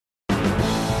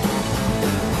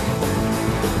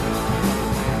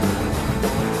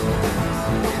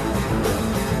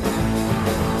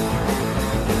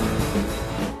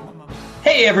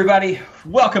Hey everybody,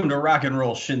 welcome to Rock and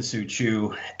Roll Shinsu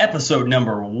Chu, episode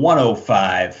number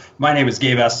 105. My name is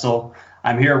Gabe Estel.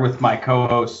 I'm here with my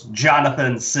co-host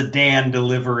Jonathan Sedan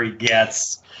Delivery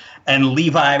Gets and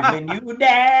Levi When You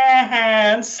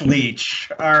Dance Leech.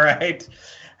 All right,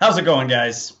 how's it going,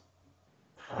 guys?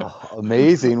 Oh,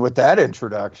 amazing with that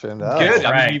introduction. Oh. Good.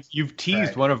 Right. I mean, you've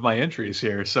teased one of my entries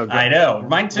here, so good. I know,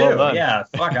 mine too. Well Yeah,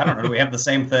 fuck, I don't know. Do we have the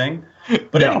same thing?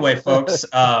 But anyway, folks,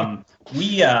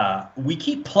 we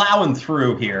keep plowing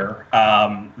through here.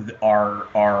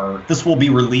 Our this will be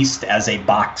released as a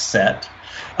box set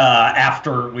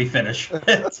after we finish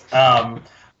it,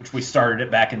 which we started it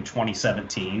back in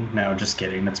 2017. No, just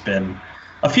kidding. It's been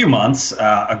a few months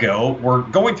ago. We're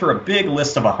going through a big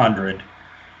list of 100,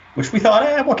 which we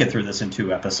thought, we'll get through this in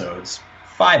 2 episodes.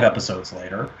 5 episodes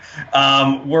later,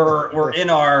 we're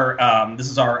in our this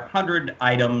is our 100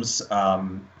 items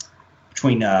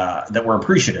between that we're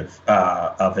appreciative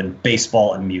of in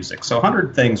baseball and music. So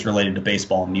 100 things related to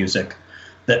baseball and music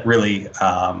that really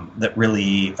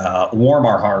warm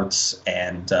our hearts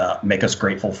and make us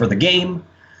grateful for the game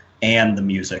and the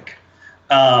music.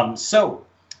 So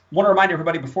want to remind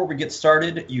everybody before we get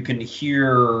started, you can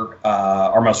hear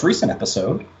our most recent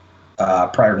episode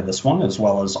prior to this one, as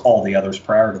well as all the others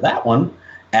prior to that one,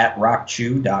 at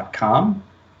rockchew.com.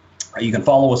 You can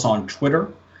follow us on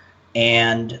Twitter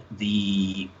and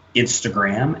the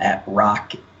Instagram at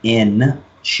rockinchew.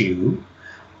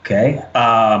 Okay.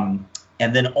 And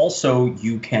then also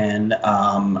you can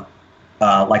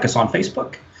like us on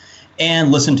Facebook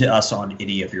and listen to us on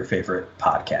any of your favorite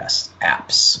podcast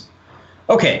apps.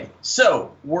 Okay,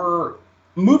 so we're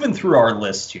moving through our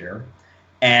list here,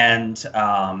 and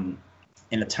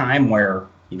in a time where,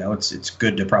 you know, it's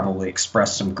good to probably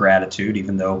express some gratitude,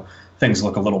 even though things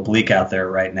look a little bleak out there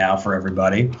right now for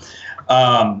everybody.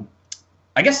 I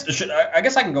guess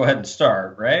I can go ahead and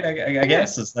start, right? I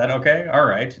guess, is that okay? All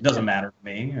right, it doesn't matter to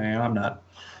me. I'm not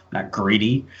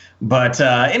greedy, but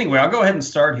anyway, I'll go ahead and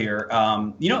start here.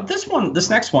 This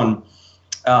next one,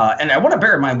 and I want to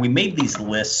bear in mind we made these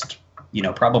lists,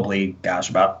 probably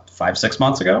about 5-6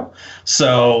 months ago.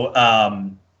 So,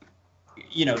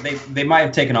 they might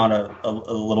have taken on a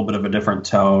little bit of a different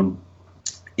tone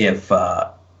if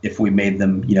we made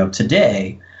them,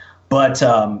 today. But,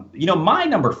 my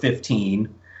number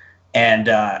 15, and,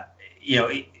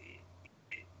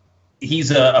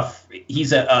 he's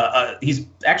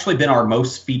actually been our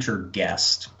most featured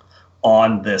guest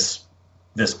on this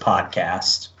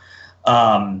podcast.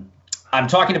 I'm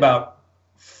talking about,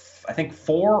 I think,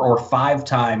 4 or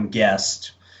 5-time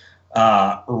guest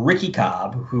Ricky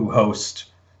Cobb, who hosts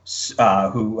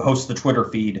the Twitter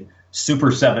feed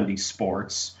Super 70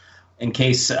 Sports. In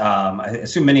case, I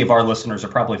assume many of our listeners are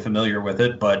probably familiar with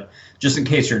it, but just in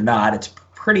case you're not, it's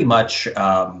pretty much.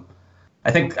 I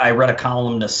think I read a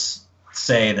columnist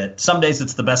say that some days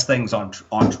it's the best things on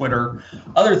Twitter,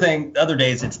 other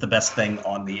days it's the best thing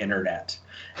on the internet.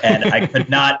 And I could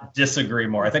not disagree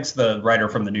more. I think it's the writer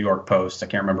from the New York Post. I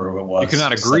can't remember who it was. You could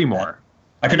not agree more.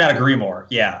 I could not agree more.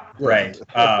 Yeah, right.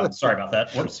 Sorry about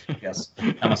that. Whoops. Yes,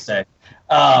 namaste.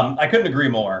 I couldn't agree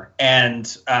more.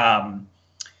 And,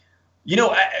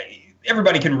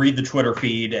 everybody can read the Twitter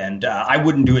feed, and I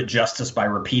wouldn't do it justice by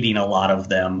repeating a lot of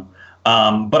them.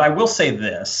 But I will say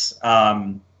this.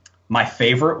 My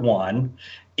favorite one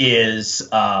is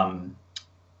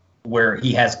where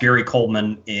he has Gary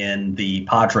Coleman in the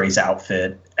Padres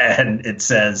outfit, and it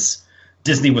says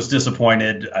Disney was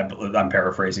disappointed. I'm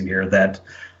paraphrasing here that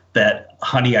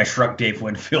Honey, I Shrunk Dave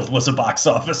Winfield was a box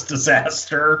office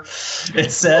disaster.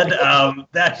 It said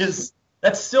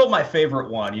that's still my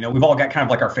favorite one. We've all got kind of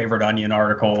like our favorite Onion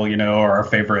article, or our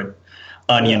favorite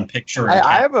Onion picture.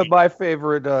 I have my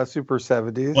favorite Super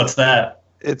 70s. What's that?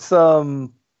 It's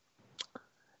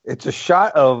a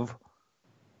shot of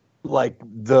like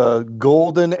the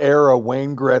golden era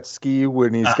Wayne Gretzky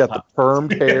when he's got the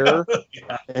permed hair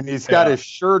and he's got his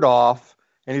shirt off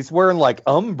and he's wearing like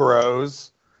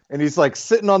Umbros and he's like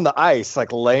sitting on the ice,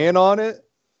 like laying on it,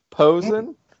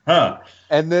 posing. Huh.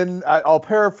 And then I'll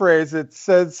paraphrase. It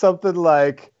said something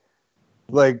like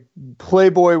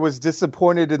Playboy was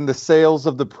disappointed in the sales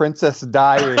of the Princess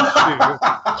Di issue.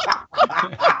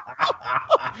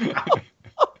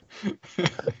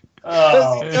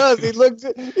 He does. He looks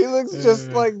just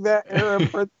like that era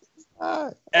Princess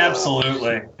Di.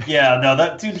 Absolutely. Yeah. No.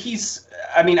 That dude.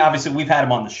 Obviously, we've had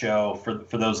him on the show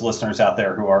for those listeners out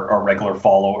there who are regular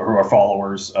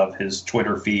followers of his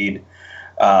Twitter feed.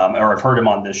 Or I've heard him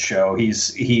on this show.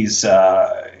 He's just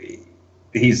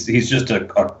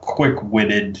a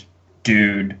quick-witted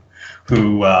dude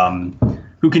who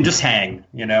who can just hang.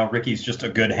 Ricky's just a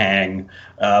good hang,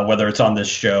 whether it's on this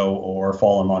show or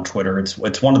follow him on Twitter.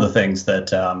 It's one of the things that,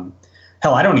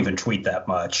 hell, I don't even tweet that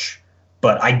much,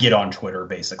 but I get on Twitter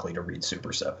basically to read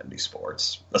Super 70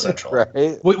 Sports, essentially.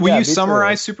 Right. Will you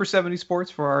summarize Super 70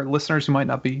 Sports for our listeners who might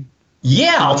not be?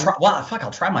 Yeah, I'll try. Well,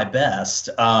 I'll try my best.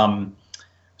 It's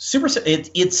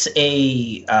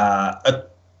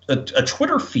a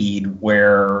Twitter feed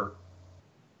where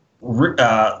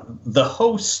the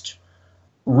host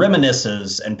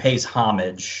reminisces and pays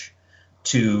homage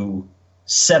to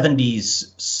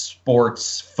 70s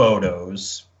sports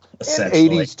photos, essentially.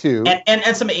 And 80s too,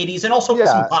 and some 80s, and also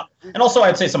some pop, and also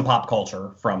I'd say some pop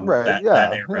culture from that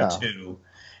era too.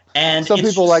 And some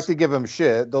people like to give him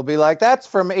shit. They'll be like, "That's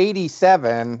from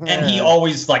 '87," and he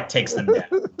always takes them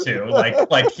down too.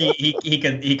 Like he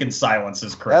can silence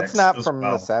his critics. That's not from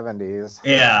the '70s.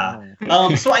 Yeah.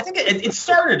 So I think it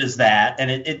started as that,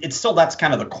 and it's still, that's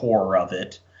kind of the core of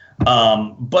it.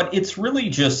 But it's really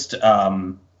just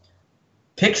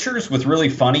pictures with really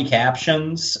funny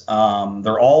captions.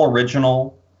 They're all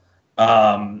original.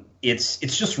 It's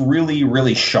just really,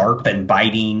 really sharp and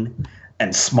biting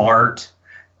and smart.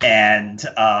 And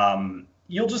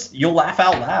you'll laugh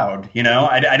out loud.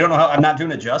 I don't know how, I'm not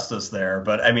doing it justice there,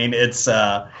 but I mean, it's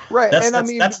right.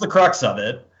 That's the crux of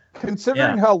it.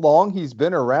 Considering how long he's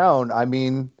been around, I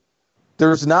mean,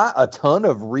 there's not a ton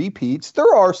of repeats.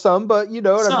 There are some, but you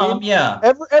know what I mean?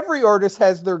 Yeah. Every artist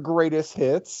has their greatest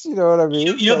hits. You know what I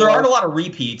mean? There aren't a lot of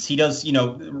repeats. He does,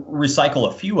 recycle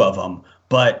a few of them,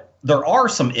 but there are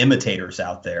some imitators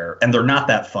out there, and they're not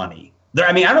that funny.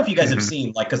 I don't know if you guys have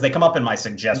seen, because they come up in my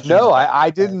suggestions. No, I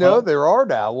didn't know there are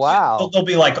now. Wow. They'll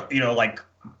be like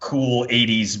cool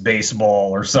 80s baseball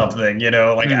or something, and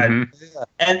I'll go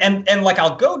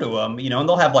to them, and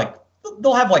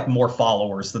they'll have more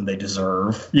followers than they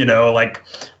deserve,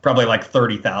 probably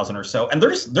 30,000 or so. And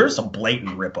there's a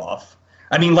blatant ripoff.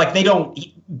 I mean, they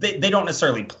don't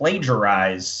necessarily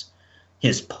plagiarize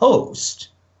his post,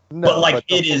 but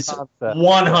it is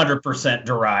 100%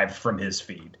 derived from his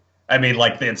feed. I mean,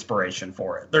 the inspiration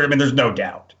for it. There's no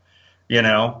doubt,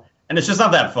 and it's just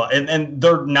not that fun. And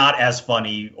they're not as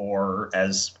funny or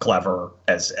as clever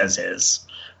as his.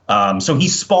 So he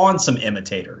spawned some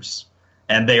imitators,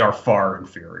 and they are far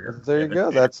inferior. There you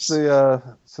go. That's the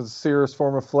sincerest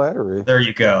form of flattery. There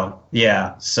you go.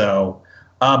 Yeah. So,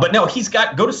 but no, go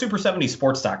to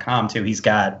super70sports.com too. He's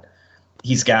got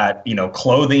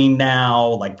clothing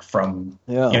now, from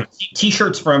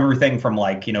t-shirts from everything from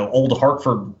old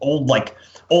Hartford, old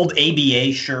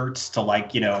ABA shirts to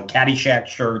Caddyshack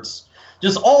shirts,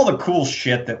 just all the cool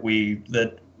shit that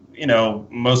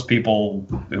most people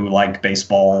who like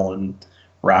baseball and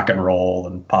rock and roll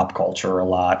and pop culture a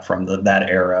lot from that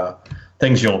era,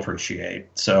 things you'll appreciate.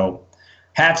 So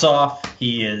hats off.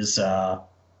 He is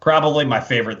probably my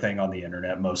favorite thing on the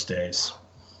internet most days.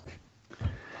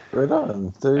 Right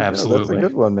on. Absolutely. That's a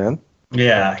good one, man.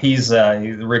 Yeah, he's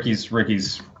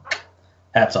Ricky's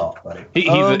hats off, buddy.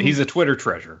 He's a Twitter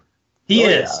treasure. He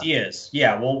is.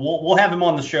 Yeah, we'll have him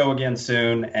on the show again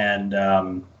soon, and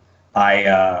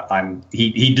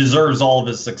he deserves all of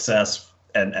his success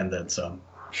and then some.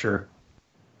 Sure.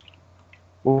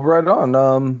 Well, right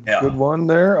on. Good one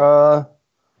there.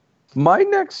 My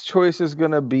next choice is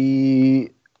going to be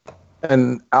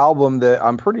an album that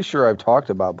I'm pretty sure I've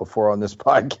talked about before on this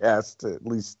podcast, at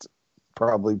least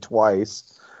probably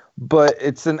twice. But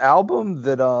it's an album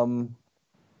that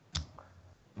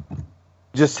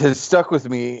just has stuck with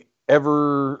me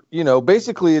ever.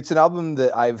 Basically it's an album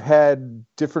that I've had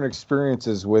different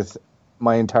experiences with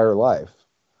my entire life.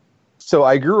 So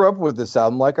I grew up with this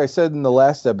album. Like I said in the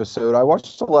last episode, I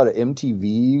watched a lot of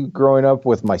MTV growing up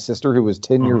with my sister, who was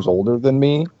 10 years older than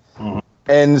me. Mm-hmm.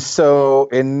 And so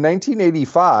in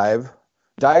 1985,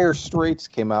 Dire Straits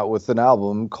came out with an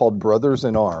album called Brothers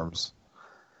in Arms.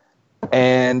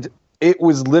 And it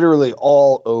was literally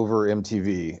all over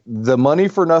MTV. The Money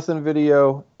for Nothing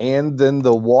video and then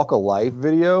the Walk of Life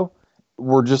video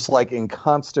were just in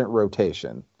constant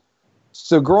rotation.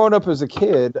 So growing up as a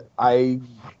kid, I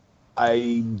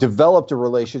developed a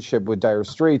relationship with Dire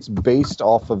Straits based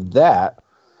off of that.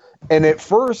 And at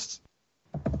first,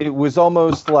 it was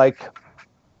almost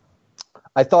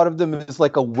I thought of them as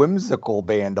a whimsical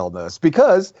band almost,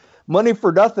 because Money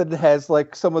for Nothing has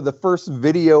some of the first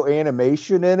video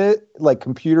animation in it,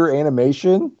 computer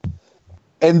animation.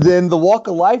 And then the Walk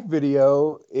of Life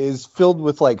video is filled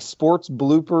with sports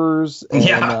bloopers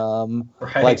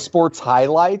and sports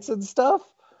highlights and stuff.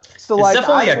 So it's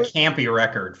definitely a campy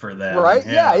record for them. Right.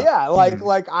 Yeah.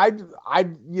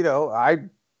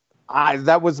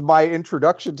 that was my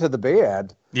introduction to the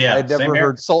band. Yeah, I'd never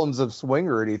heard Sultans of Swing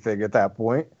or anything at that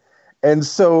point. And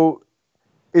so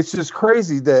it's just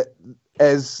crazy that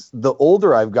as the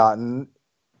older I've gotten,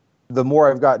 the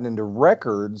more I've gotten into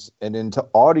records and into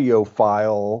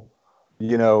audiophile,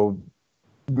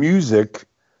 music,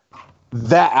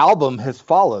 that album has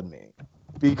followed me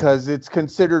because it's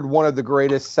considered one of the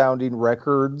greatest sounding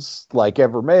records like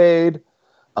ever made.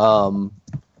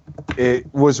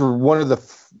 It was one of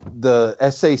the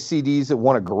SACDs that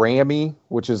won a Grammy,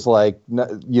 which is like,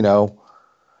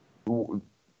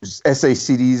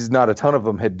 SACDs, not a ton of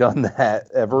them had done that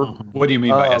ever. What do you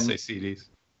mean by SACDs?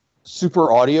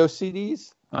 Super audio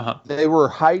CDs. Uh-huh. They were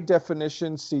high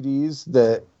definition CDs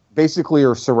that basically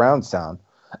are surround sound.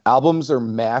 Albums are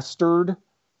mastered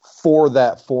for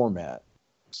that format.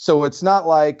 So it's not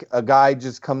like a guy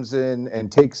just comes in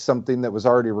and takes something that was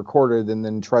already recorded and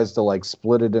then tries to like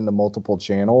split it into multiple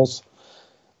channels.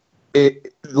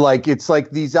 It's like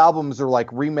these albums are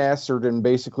like remastered and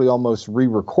basically almost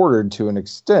re-recorded to an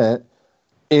extent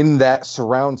in that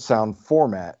surround sound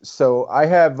format. So I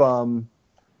have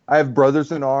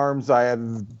Brothers in Arms. I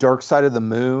have Dark Side of the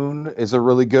Moon is a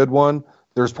really good one.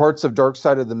 There's parts of Dark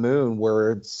Side of the Moon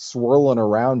where it's swirling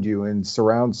around you in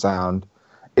surround sound.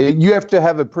 You have to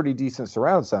have a pretty decent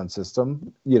surround sound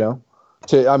system, you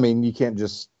can't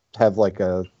just have like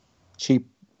a cheap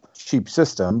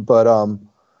system, but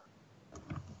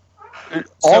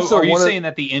also, are you saying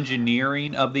that the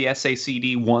engineering of the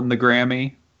SACD won the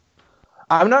Grammy?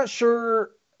 I'm not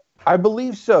sure. I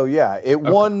believe so. Yeah, it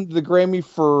won the Grammy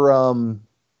for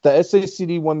the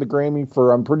SACD won the Grammy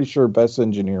for, I'm pretty sure, best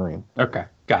engineering. Okay,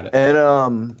 got it.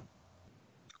 And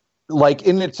like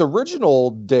in its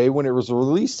original day when it was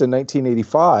released in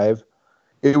 1985,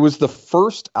 it was the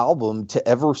first album to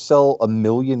ever sell 1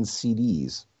 million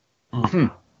CDs. Mm-hmm.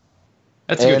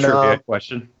 That's a good trivia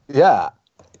question. Yeah.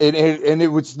 And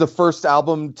it was the first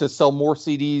album to sell more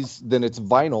CDs than its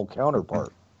vinyl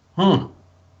counterpart. Yeah.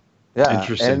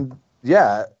 Interesting.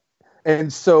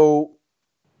 And so,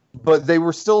 but they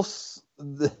were still.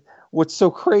 What's so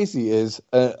crazy is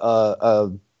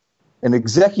an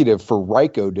executive for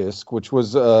Rykodisc, which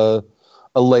was a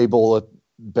label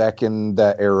back in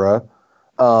that era,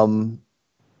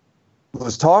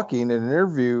 was talking in an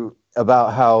interview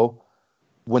about how,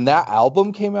 when that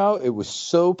album came out, it was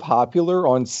so popular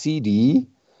on CD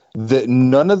that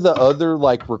none of the other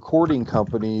like recording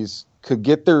companies could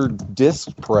get their disc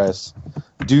press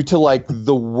due to like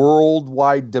the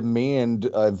worldwide demand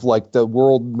of like the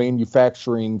world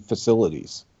manufacturing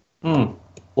facilities.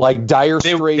 Like Dire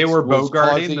Straits, they were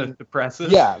bogarting the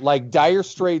presses. Yeah, like Dire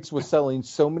Straits was selling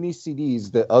so many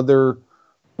CDs that other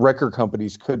record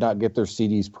companies could not get their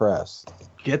CDs pressed.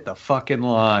 Get the fuck in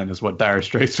line is what Dire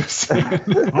Straits was saying.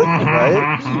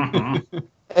 Right?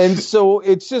 And so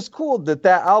it's just cool that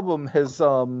album has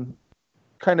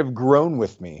kind of grown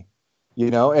with me,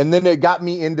 and then it got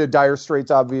me into Dire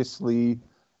Straits, obviously,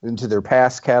 into their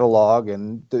past catalog,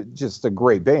 and just a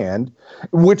great band,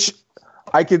 which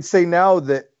I could say now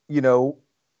that,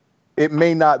 it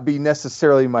may not be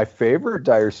necessarily my favorite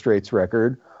Dire Straits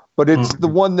record, but it's the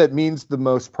one that means the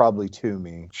most probably to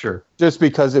me. Sure. Just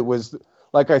because it was,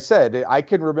 like I said, I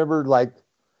can remember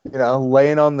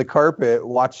laying on the carpet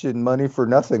watching Money for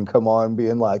Nothing come on,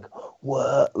 being like,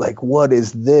 what? Like, what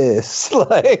is this?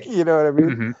 Like, you know what I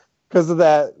mean? Because of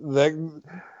that.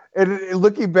 And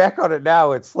looking back on it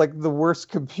now, it's like the worst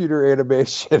computer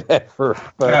animation ever.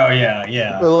 But, oh,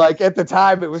 yeah. But like at the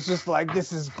time, it was just like,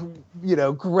 this is,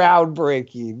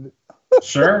 groundbreaking.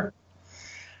 Sure.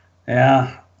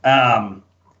 Yeah.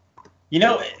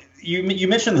 You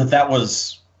mentioned that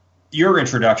was your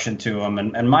introduction to them,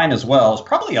 and mine as well. Is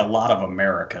probably a lot of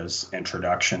America's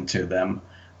introduction to them.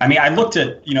 I mean, I looked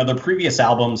at, the previous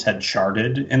albums had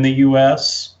charted in the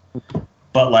U.S.,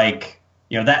 but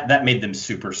that made them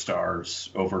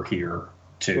superstars over here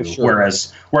too. Sure.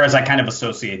 Whereas I kind of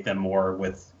associate them more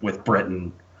with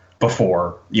Britain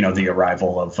before, the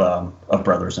arrival of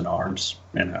Brothers in Arms,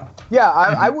 Yeah,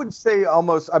 I would say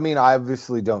almost, I mean, I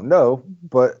obviously don't know,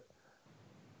 but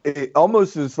it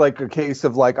almost is like a case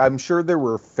of like, I'm sure there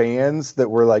were fans that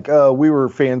were like, oh, we were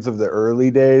fans of the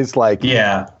early days. Like,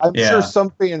 I'm sure some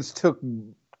fans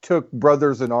took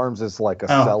Brothers in Arms as like a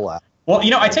sellout. Well,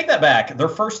 I take that back. Their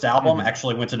first album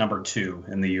actually went to number 2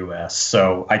 in the U.S.,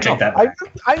 so I take that back.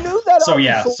 I knew that.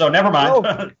 So never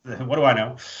mind. What do I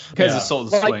know? Because it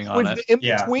sold the swing on it. In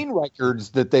between records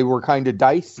that they were kind of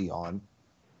dicey on.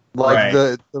 Like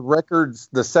the records,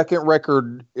 the second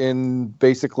record in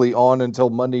basically On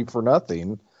Until Monday for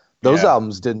Nothing, Those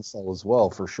albums didn't sell as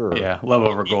well, for sure. Yeah, Love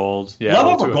Over Gold. Yeah,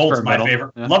 Love Over Gold's my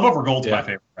favorite. Yeah. Love Over Gold's my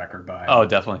favorite record by. Oh,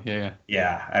 definitely. Yeah.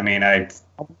 Yeah, I mean,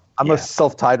 I'm a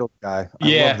self-titled guy.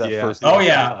 I love that first. Oh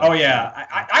yeah.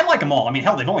 I like them all. I mean,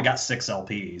 hell, they've only got 6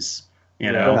 LPs.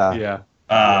 You know.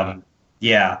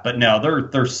 Yeah. But no,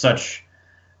 there's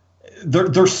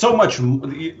so much.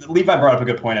 Levi brought up a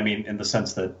good point. I mean, in the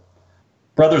sense that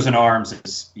Brothers in Arms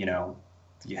is,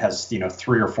 has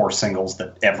 3 or 4 singles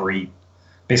that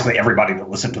basically everybody that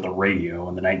listened to the radio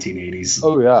in the 1980s.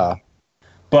 Oh yeah.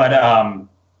 But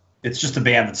it's just a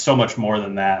band that's so much more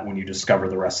than that when you discover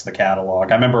the rest of the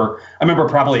catalog. I remember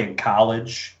probably in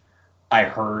college, I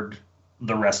heard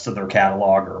the rest of their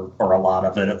catalog or a lot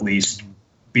of it at least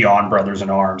beyond Brothers in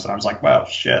Arms, and I was like, "Well,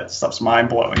 shit, stuff's mind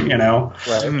blowing,"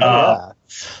 Right.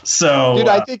 So, dude,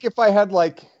 I think if I had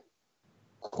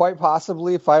quite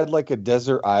possibly, if I had a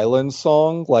desert island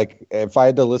song, if I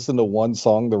had to listen to one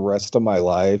song the rest of my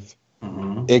life,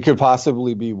 it could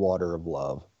possibly be Water of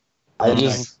Love. I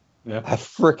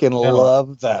freaking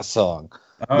love that song.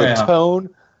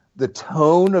 The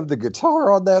tone of the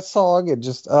guitar on that song, and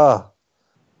just I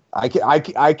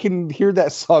can hear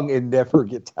that song and never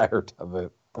get tired of it.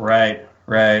 Right.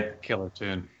 Killer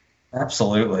tune.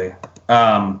 Absolutely.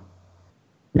 Now,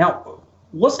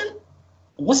 wasn't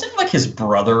his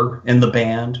brother in the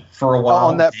band for a while?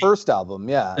 On that first album,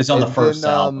 yeah. It's on the first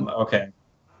album. Okay.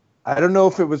 I don't know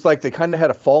if it was they kind of had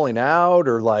a falling out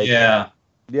or Yeah,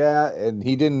 and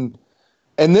he didn't.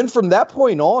 And then from that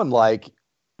point on,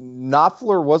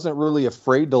 Knopfler wasn't really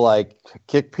afraid to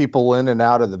kick people in and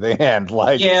out of the band.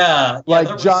 John,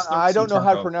 I don't know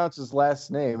how to pronounce his last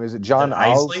name. Is it John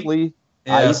Isley?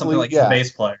 Yeah, something like the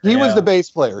bass player. He was the bass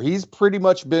player. He's pretty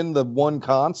much been the one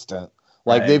constant.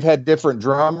 They've had different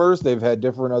drummers, they've had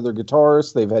different other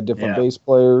guitarists, they've had different bass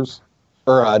players,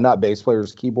 or not bass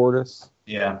players, keyboardists.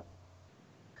 Yeah.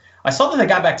 I saw that they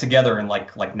got back together in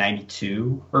like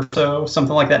 92 or so,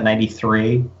 something like that,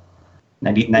 93.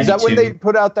 92. Is that when they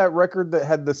put out that record that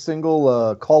had the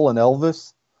single Callin'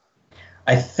 Elvis?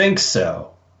 I think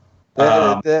so.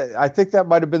 I think that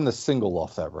might have been the single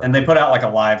off that record. And they put out a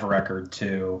live record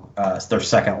too. It's their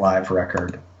second live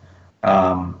record.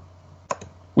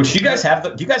 Which do you guys have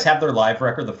their live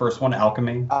record, the first one,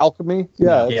 Alchemy? Alchemy?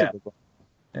 Yeah.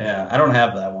 Yeah, I don't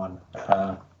have that one.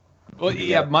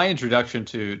 My introduction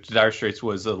to Dire Straits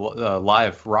was a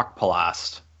live Rock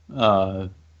Palast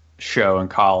show in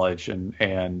college,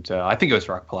 and I think it was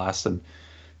Rock Palast, and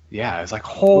yeah, it's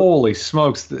holy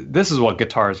smokes, this is what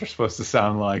guitars are supposed to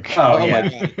sound like. Oh yeah,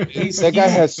 that guy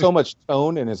has so much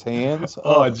tone in his hands.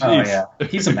 Oh jeez. Yeah,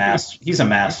 he's a master. He's a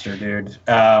master, dude.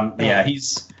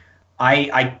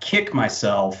 I kick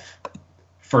myself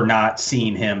for not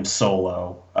seeing him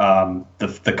solo.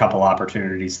 The couple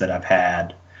opportunities that I've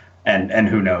had, and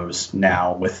who knows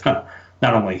now with not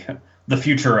only the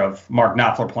future of Mark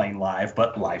Knopfler playing live,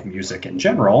 but live music in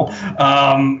general.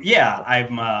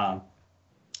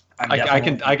 I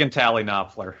can tally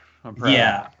Knopfler. I'm proud.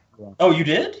 Yeah. Oh, you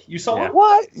did? You saw it?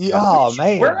 What? Oh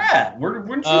man. Where at? Where did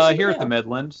you see here that? at the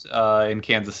Midland in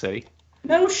Kansas City.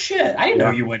 No shit. I didn't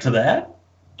know you went to that.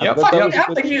 Yep.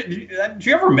 Did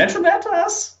you ever mention that to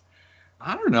us?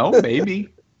 I don't know. Maybe.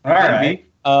 All right.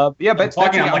 But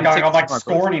I'm like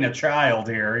scorning a child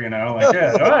here,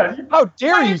 How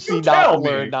dare you see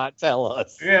Knopfler and not tell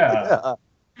us? Yeah.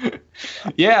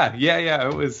 Yeah.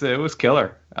 It was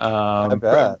killer. I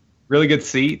bet. Really good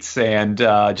seats and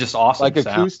just awesome sound.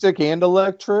 Acoustic and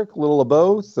electric, a little of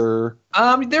both, or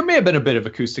there may have been a bit of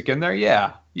acoustic in there.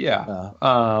 Yeah.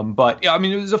 But yeah, I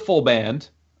mean, it was a full band,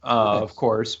 of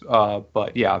course.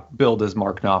 But yeah, billed as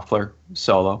Mark Knopfler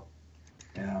solo.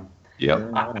 Yeah.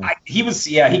 Yep. He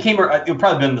came. It would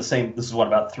probably been the same. This is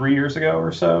about 3 years ago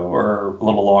or so, or a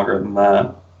little longer than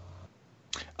that.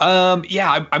 I'm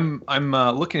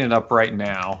looking it up right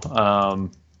now.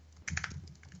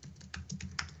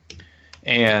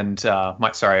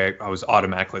 I was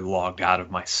automatically logged out of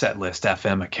my Setlist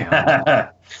FM account.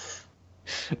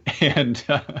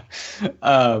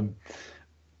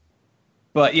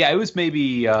 But yeah, it was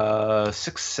maybe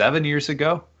 6-7 years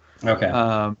ago.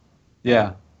 Okay.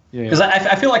 Yeah. Because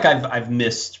I feel like I've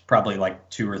missed probably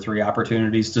 2 or 3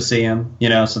 opportunities to see him,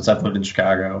 since I've lived in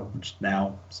Chicago, which is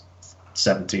now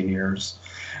 17 years.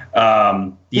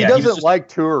 He doesn't like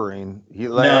touring.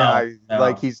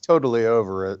 He's totally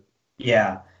over it.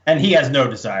 Yeah, and he has no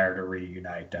desire to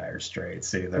reunite Dire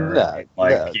Straits either.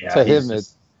 To him,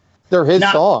 they're his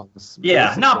songs.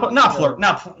 Yeah,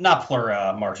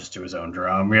 Knopfler marches to his own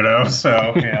drum,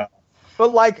 So yeah.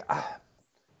 But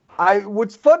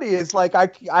what's funny is I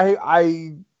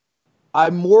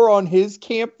I'm more on his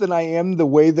camp than I am the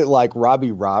way that like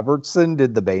Robbie Robertson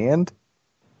did the band.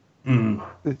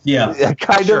 Yeah,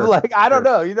 kind of like I don't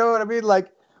know. You know what I mean? Like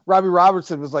Robbie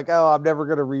Robertson was like, "Oh, I'm never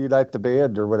going to reunite the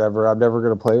band or whatever. I'm never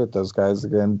going to play with those guys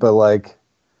again." But like,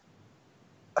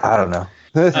 I don't know.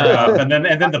 and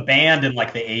then the band in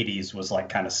like the '80s was like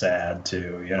kind of sad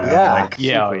too. You know? Yeah. Like,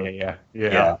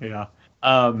 Yeah.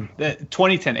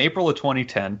 2010, April of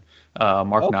 2010.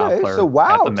 Mark Knopfler so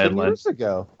wow, at the 10 Midland. years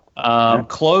ago.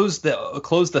 Closed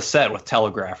the set with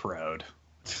Telegraph Road.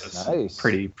 Nice.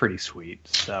 Pretty sweet.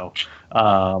 So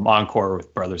encore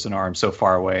with Brothers in Arms, So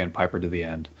Far Away, and Piper to the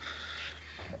End.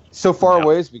 So Far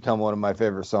Away has become one of my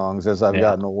favorite songs as I've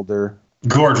gotten older.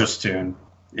 Gorgeous tune.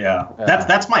 Yeah.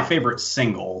 That's my favorite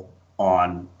single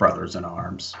on Brothers in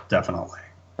Arms, definitely.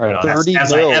 Right on.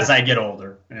 As I get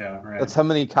older. Yeah, right. That's how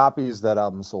many copies that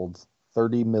album sold.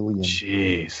 30 million.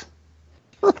 Jeez.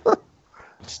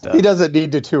 He doesn't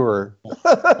need to tour.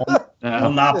 Well,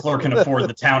 Knopfler can afford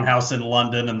the townhouse in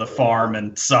London and the farm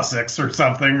in Sussex or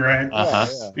something, right?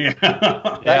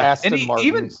 Yeah. And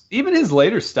even his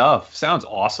later stuff sounds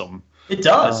awesome. It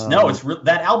does. It's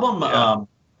that album. Yeah.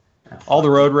 All the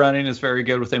Road Running is very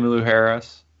good with Emmylou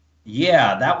Harris.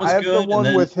 Yeah, that was good. I have the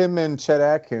one with him and Chet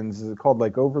Atkins. It's called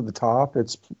like Over the Top.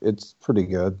 It's pretty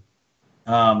good.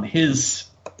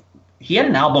 He had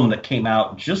an album that came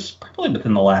out just probably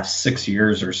within the last 6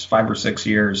 years or 5 or 6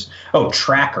 years. Oh,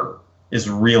 Tracker is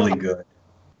really good.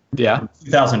 Yeah.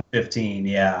 2015,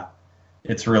 yeah.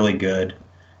 It's really good.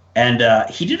 And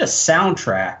he did a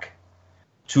soundtrack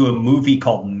to a movie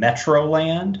called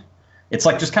Metroland. It's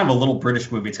like just kind of a little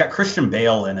British movie. It's got Christian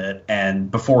Bale in it,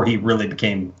 and before he really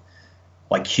became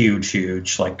like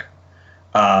huge, like,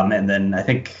 and then I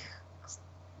think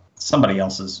somebody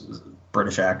else's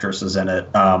British actress is in it.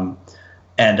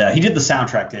 And he did the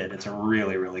soundtrack to it. It's a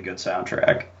really, really good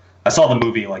soundtrack. I saw the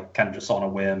movie like kind of just on a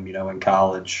whim, in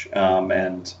college.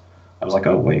 And I was like,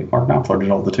 oh, wait, Mark Knopfler did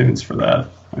all the tunes for that.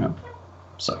 Yeah.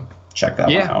 So check that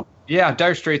one out. Yeah,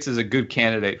 Dire Straits is a good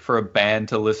candidate for a band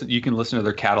to listen. You can listen to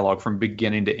their catalog from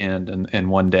beginning to end in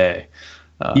one day.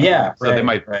 So they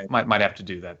might have to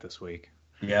do that this week.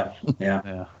 Yeah.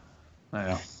 I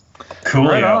know. Cool.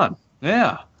 Right on.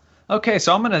 Yeah. Okay,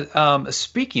 so I'm gonna.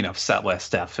 Speaking of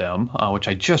Setlist FM, which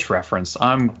I just referenced,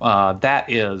 that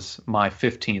is my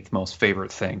 15th most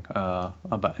favorite thing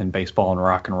in baseball and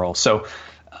rock and roll. So,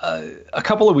 a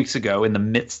couple of weeks ago, in the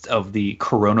midst of the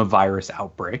coronavirus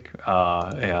outbreak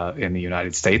in the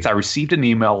United States, I received an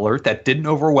email alert that didn't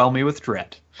overwhelm me with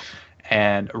dread.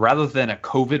 And rather than a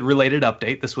COVID-related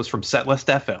update, this was from Setlist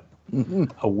FM,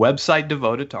 a website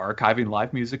devoted to archiving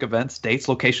live music events, dates,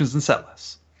 locations, and set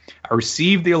lists. I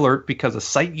received the alert because a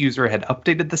site user had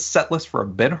updated the set list for a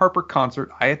Ben Harper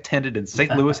concert I attended in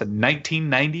St. Louis in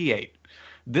 1998.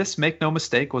 This, make no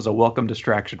mistake, was a welcome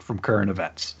distraction from current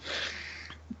events.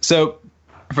 So,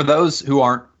 for those who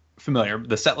aren't familiar,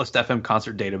 the Setlist FM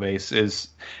concert database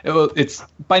it's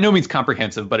by no means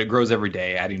comprehensive, but it grows every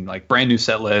day, adding like brand new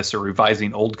set lists or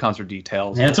revising old concert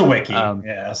details. Yeah, it's a wiki.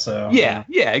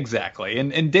 Yeah, exactly.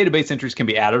 And database entries can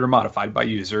be added or modified by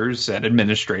users and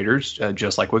administrators,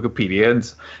 just like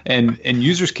Wikipedia. And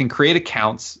users can create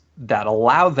accounts that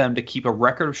allow them to keep a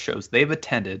record of shows they've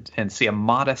attended and see a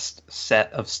modest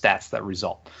set of stats that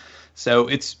result. So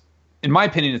in my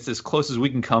opinion, it's as close as we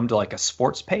can come to like a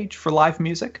sports page for live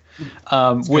music,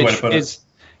 which is,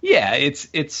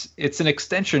 it's an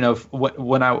extension of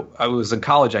when I was in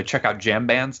college, I check out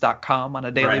jambands.com on a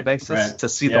daily basis to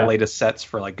see the latest sets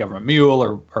for like Government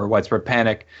Mule or Widespread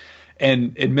Panic.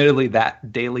 And admittedly,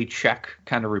 that daily check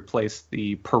kind of replaced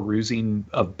the perusing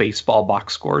of baseball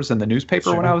box scores in the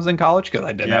newspaper when I was in college, because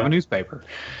I didn't have a newspaper.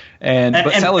 And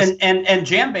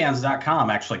jambands.com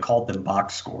actually called them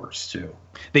box scores too.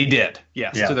 They did,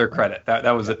 yes, to their credit.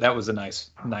 That was a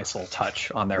nice little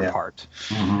touch on their part.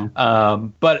 Mm-hmm.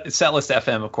 But Setlist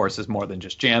FM, of course, is more than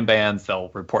just jam bands.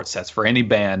 They'll report sets for any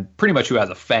band, pretty much who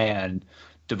has a fan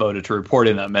devoted to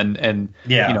reporting them. And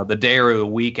the day or the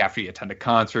week after you attend a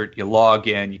concert, you log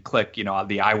in, you click,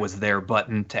 the I was there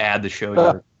button to add the show to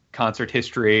your concert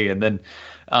history, and then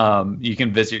you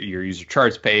can visit your user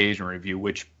charts page and review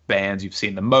which bands you've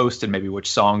seen the most and maybe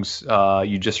which songs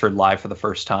you just heard live for the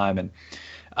first time. And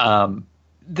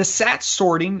the sat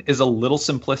sorting is a little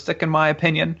simplistic in my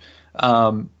opinion,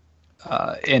 but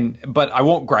I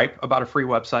won't gripe about a free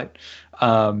website.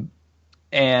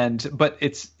 But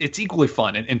it's equally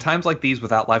fun in times like these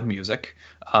without live music.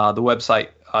 The website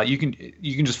you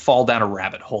can just fall down a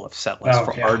rabbit hole of set lists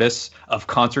for artists of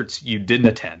concerts you didn't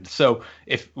attend. So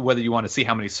whether you want to see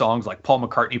how many songs like Paul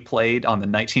McCartney played on the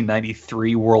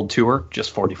 1993 World Tour,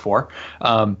 just 44,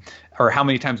 or how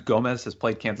many times Gomez has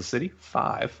played Kansas City,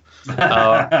 5,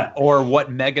 or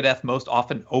what Megadeth most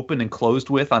often opened and closed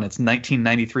with on its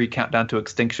 1993 Countdown to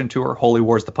Extinction tour, Holy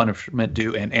War's The Punishment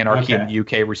Due and Anarchy in the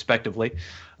UK, respectively.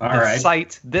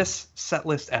 Site, this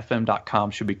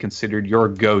setlistfm.com should be considered your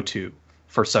go-to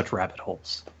for such rabbit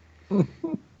holes.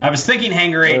 I was thinking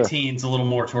Hangar 18's a little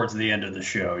more towards the end of the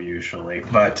show usually,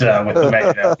 but with the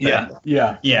Megadeth,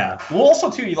 yeah. Well,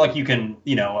 also too, like you can,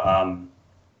 you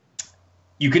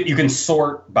can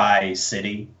sort by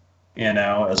city,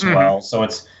 as well. So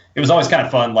it was always kind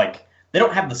of fun. Like they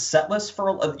don't have the set list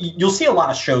you'll see a lot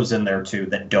of shows in there too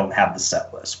that don't have the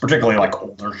set list, particularly like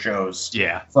older shows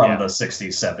from the 60s,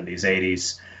 70s,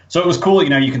 80s. So it was cool,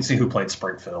 you can see who played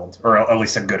Springfield, or at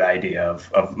least a good idea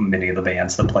of many of the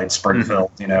bands that played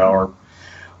Springfield,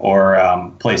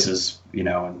 or places,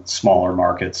 in smaller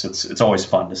markets. It's always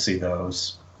fun to see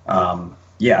those. I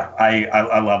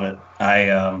love it.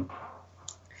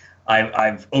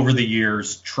 I've over the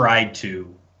years tried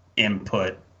to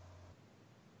input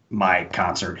my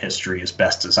concert history as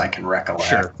best as I can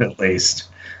recollect, at least.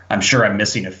 I'm sure I'm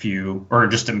missing a few, or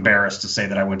just embarrassed to say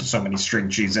that I went to so many String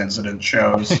Cheese Incident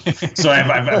shows. So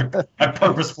I've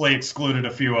purposefully excluded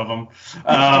a few of them.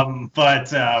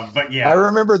 But yeah. I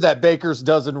remember that Baker's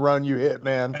Dozen run you hit,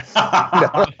 man.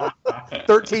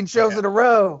 13 shows in a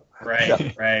row.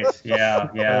 Right.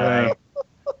 Yeah.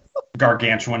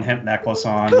 Gargantuan hemp necklace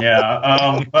on.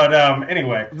 Yeah.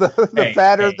 Anyway. The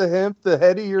fatter the hemp, the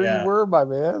headier you were, my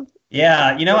man.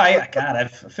 Yeah. I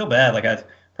feel bad. Like I'd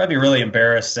probably be really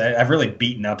embarrassed. I've really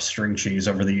beaten up String Cheese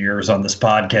over the years on this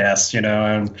podcast,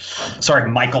 and sorry,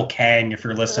 Michael Kang, if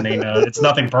you're listening, it's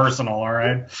nothing personal. All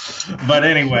right. But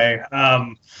anyway,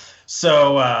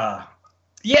 so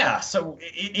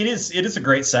it is a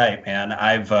great site, man.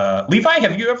 Levi,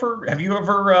 have you ever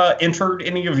entered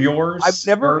any of yours? I've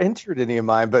never entered any of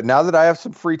mine, but now that I have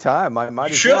some free time, I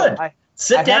might.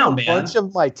 Sit down, man. I have a bunch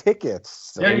of my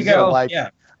tickets. There you go.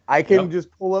 I can just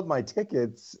pull up my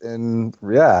tickets, and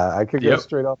I could go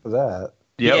straight off of that.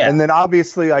 Yeah, and then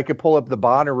obviously I could pull up the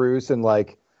Bonnaroos and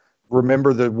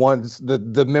remember the ones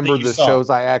remember the shows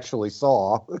I actually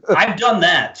saw. I've done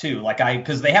that too.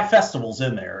 Because they have festivals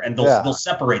in there, and they'll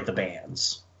separate the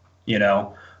bands.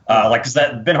 Because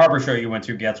that Ben Harbor show you went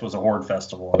to, Getz, was a Horde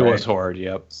festival. Right? It was Horde,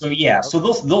 yep. So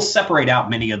they'll separate out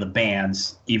many of the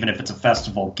bands, even if it's a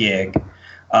festival gig.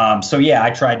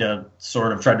 I tried to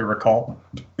recall,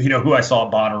 who I saw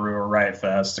at Bonnaroo or Riot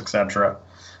Fest, etc.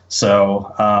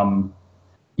 So,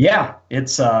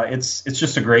 it's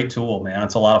just a great tool, man.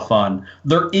 It's a lot of fun.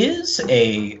 There is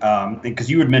because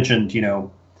you had mentioned,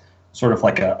 sort of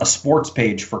like a sports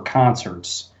page for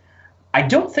concerts. I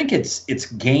don't think it's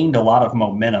gained a lot of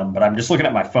momentum, but I'm just looking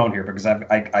at my phone here because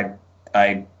I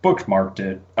bookmarked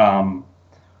it.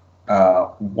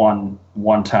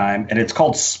 One time, and it's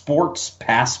called Sports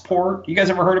Passport. You guys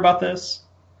ever heard about this?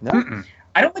 No. Mm-mm.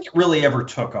 I don't think it really ever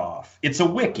took off. It's a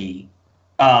wiki,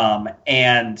 but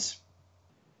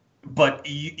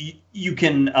you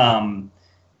can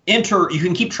enter. You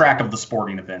can keep track of the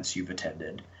sporting events you've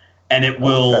attended, and it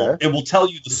will tell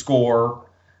you the score.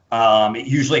 It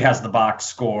usually has the box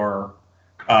score,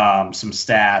 some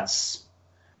stats.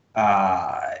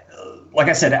 Like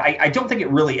I said, I don't think it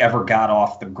really ever got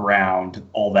off the ground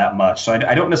all that much. So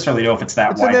I don't necessarily know if it's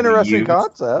that widely used. It's an interesting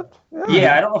concept.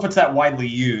 Yeah, I don't know if it's that widely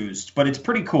used, but it's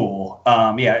pretty cool.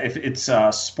 If it's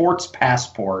Sports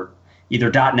Passport,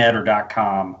 either .net or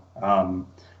 .com.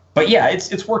 But yeah,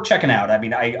 it's worth checking out. I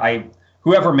mean, I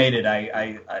whoever made it,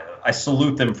 I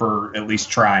salute them for at least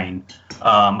trying.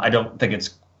 I don't think it's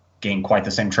gained quite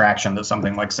the same traction that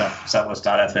something like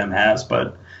Setlist.fm has,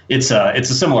 but it's a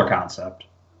similar concept.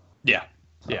 Yeah.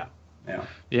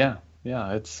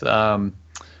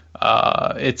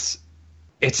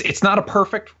 It's not a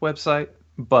perfect website,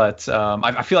 but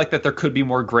I feel like that there could be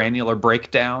more granular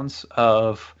breakdowns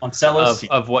of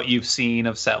what you've seen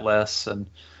of set lists, and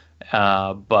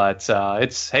but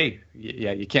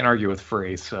you can't argue with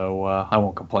free, so I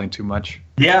won't complain too much.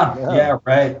 Yeah,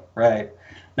 right.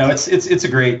 No, it's a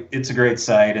great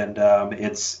site, and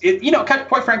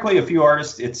quite frankly, a few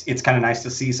artists, it's kind of nice to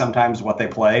see sometimes what they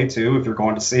play too if you're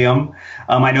going to see them.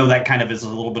 I know that kind of is a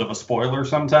little bit of a spoiler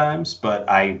sometimes, but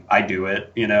I do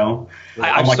it.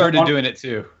 I've started doing it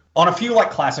too. on a few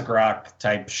like classic rock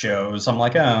type shows, I'm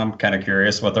like, oh, I'm kind of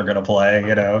curious what they're going to play,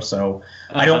 so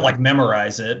I don't like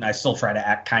memorize it, and I still try to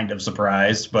act kind of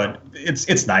surprised, but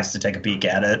it's nice to take a peek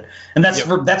at it. And that's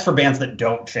for bands that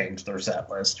don't change their set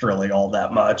list really all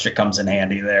that much. It comes in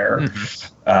handy there.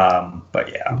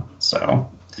 But yeah, so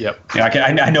yeah,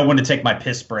 I know when to take my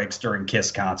piss breaks during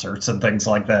Kiss concerts and things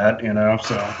like that,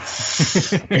 so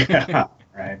yeah,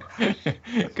 right.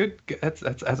 Good. That's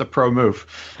a pro move.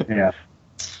 Yeah.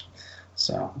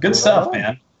 So good stuff,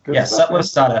 man. Good stuff,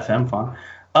 setlist.fm, fun.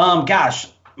 Gosh,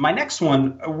 my next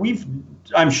one,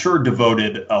 I'm sure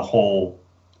devoted a whole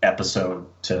episode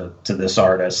to this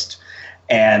artist,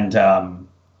 and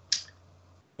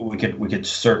we could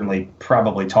certainly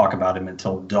probably talk about him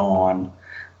until dawn.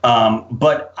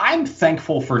 But I'm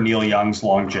thankful for Neil Young's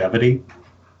longevity.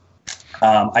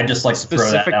 I just like to throw that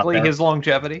out there. Specifically his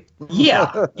longevity?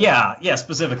 Yeah,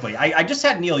 specifically. I just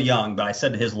had Neil Young, but I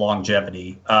said his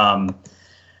longevity.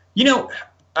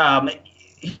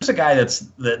 He's a guy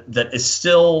that is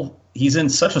still, he's in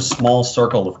such a small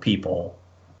circle of people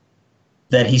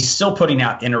that he's still putting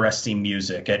out interesting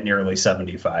music at nearly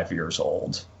 75 years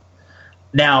old.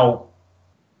 Now,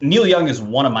 Neil Young is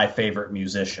one of my favorite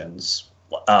musicians.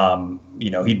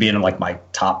 He'd be in like my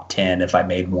top 10 if I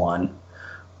made one.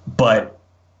 But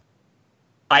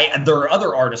there are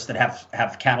other artists that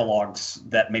have catalogs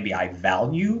that maybe I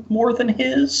value more than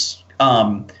his.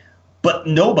 But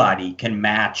nobody can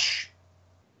match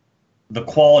the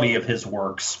quality of his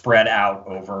work spread out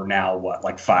over now,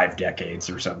 like 5 decades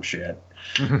or some shit,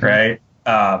 right?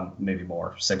 Maybe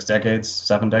more, 6 decades,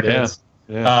 7 decades.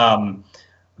 Yeah.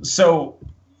 So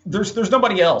there's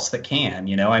nobody else that can,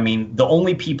 I mean, the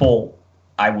only people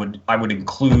I would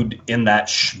include in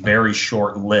that very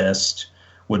short list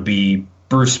would be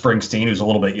Bruce Springsteen, who's a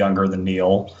little bit younger than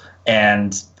Neil,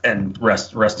 and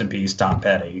rest in peace, Tom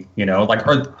Petty.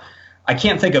 I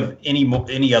can't think of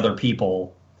any other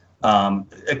people.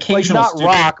 Occasional like not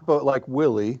rock, but like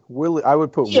Willie. I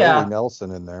would put Willie Nelson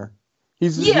in there.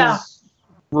 He's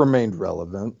remained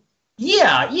relevant.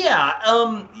 Yeah.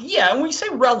 And when you say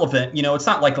relevant, it's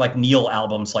not like Neil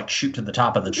albums like shoot to the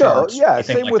top of the charts. No, yeah,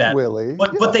 same like with that. Willie.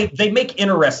 But they make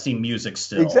interesting music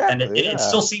still. Exactly. And it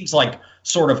still seems like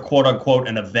sort of quote unquote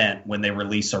an event when they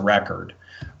release a record.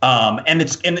 And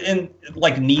it's and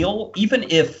like Neil, even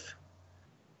if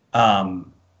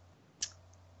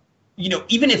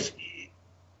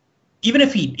even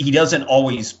if he doesn't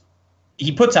always,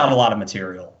 he puts out a lot of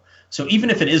material. So even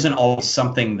if it isn't always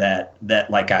something that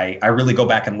like I really go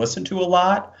back and listen to a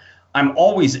lot, I'm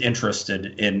always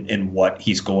interested in what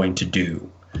he's going to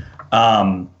do.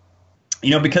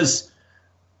 Because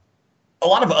a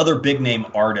lot of other big name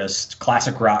artists,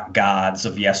 classic rock gods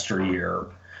of yesteryear,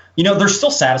 they're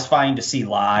still satisfying to see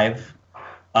live.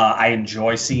 I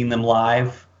enjoy seeing them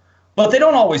live, but they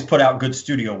don't always put out good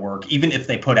studio work, even if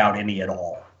they put out any at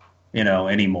all,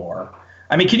 anymore.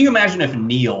 I mean, can you imagine if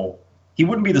Neil, he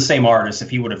wouldn't be the same artist if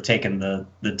he would have taken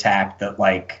the tack that,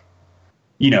 like,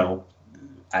 I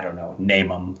don't know, name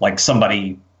them, like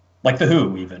somebody like The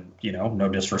Who, even, no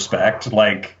disrespect,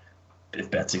 like, if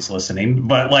Betsy's listening,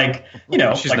 but like,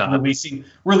 She's like not.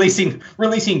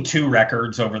 releasing 2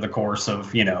 records over the course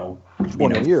of,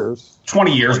 20 years,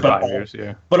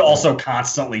 but also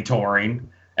constantly touring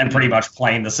and pretty much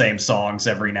playing the same songs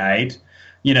every night,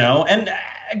 and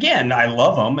again, I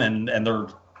love them and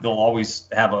they'll always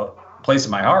have a place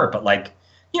in my heart, but like,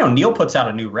 Neil puts out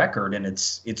a new record and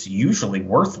it's usually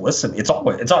worth listening. It's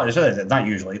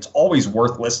always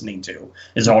worth listening to.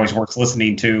 It's always worth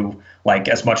listening to, like,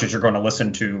 as much as you're going to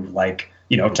listen to, like,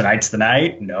 Tonight's the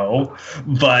Night. No,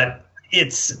 but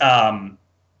it's,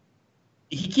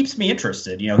 he keeps me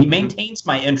interested. He maintains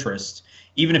my interest,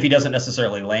 even if he doesn't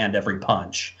necessarily land every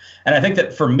punch. And I think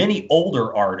that for many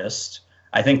older artists,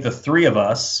 I think the 3 of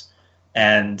us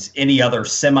and any other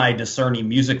semi-discerning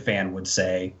music fan would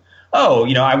say, oh,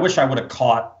 I wish I would have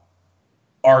caught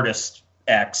artist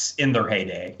X in their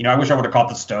heyday. I wish I would have caught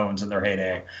the Stones in their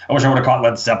heyday. I wish I would have caught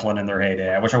Led Zeppelin in their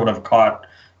heyday. I wish I would have caught,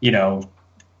 the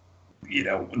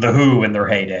Who in their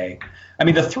heyday. I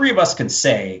mean, the 3 of us can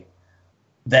say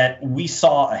that we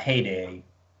saw a heyday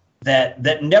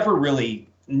that never really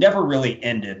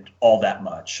ended all that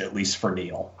much, at least for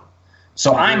Neil.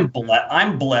 So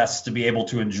I'm blessed to be able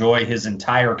to enjoy his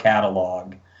entire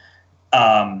catalog,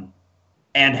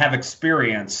 and have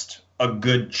experienced a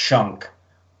good chunk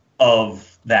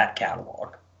of that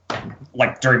catalog,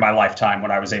 like during my lifetime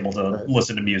when I was able to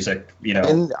listen to music.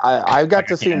 And I got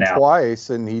to see him twice,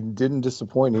 and he didn't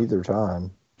disappoint either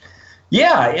time.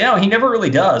 Yeah, he never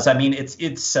really does. I mean, it's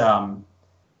the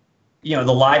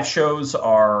live shows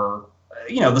are,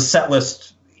 the set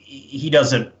list. He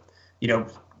doesn't.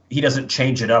 he doesn't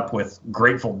change it up with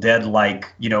Grateful Dead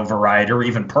like variety, or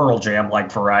even Pearl Jam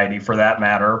like variety for that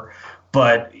matter.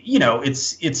 But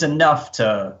it's enough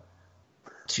to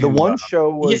the one show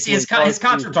was his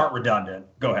concerts aren't redundant.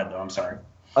 Go ahead though. I'm sorry.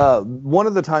 One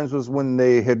of the times was when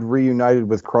they had reunited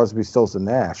with Crosby, Stills and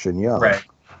Nash and Young. Right.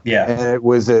 Yeah. And it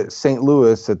was at St.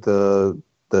 Louis at the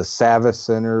Savas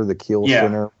Center, the Keel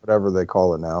Center, whatever they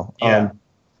call it now. Yeah.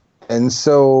 And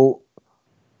so,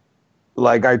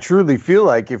 like, I truly feel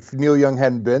like if Neil Young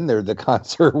hadn't been there, the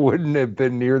concert wouldn't have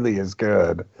been nearly as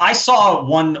good. I saw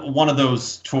one of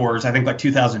those tours, I think like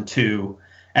 2002,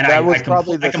 and I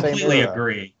completely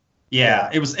agree. Yeah,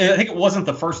 it was. I think it wasn't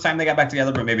the first time they got back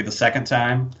together, but maybe the second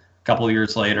time, a couple of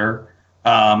years later.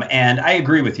 And I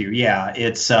agree with you. Yeah,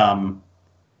 it's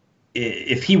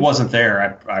if he wasn't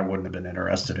there, I wouldn't have been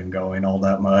interested in going all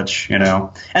that much,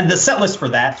 And the set list for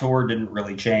that tour didn't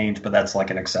really change, but that's like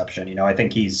an exception. I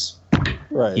think he's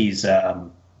right. He's I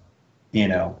don't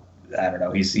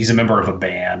know. He's a member of a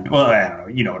band. Well, I don't know.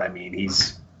 You know what I mean?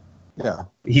 He's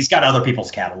got other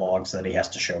people's catalogs that he has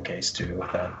to showcase too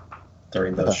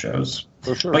during those shows.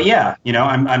 For sure. But yeah,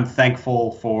 I'm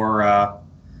thankful for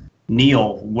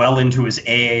Neil, well into his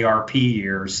AARP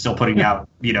years, still putting out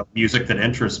music that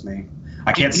interests me.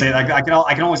 I can't say that. I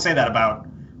can only say that about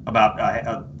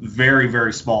a very,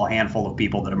 very small handful of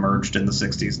people that emerged in the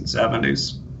 60s and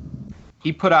 70s.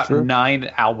 He put out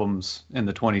 9 albums in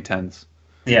the 2010s.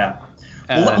 Yeah.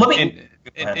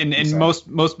 And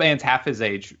most bands half his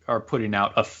age are putting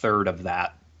out a third of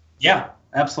that. Yeah,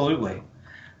 absolutely.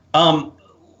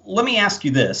 Let me ask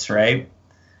you this, right?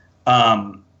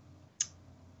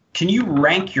 Can you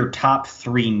rank your top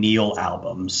 3 Neil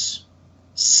albums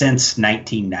since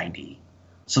 1990?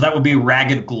 So that would be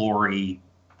Ragged Glory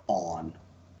on,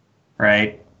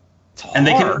 right? And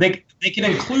they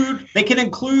can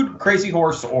include Crazy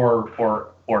Horse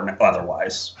or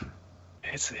otherwise.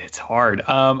 It's hard.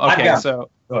 Okay, so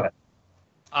go ahead.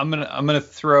 I'm gonna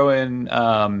throw in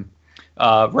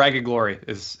Ragged Glory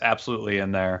is absolutely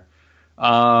in there.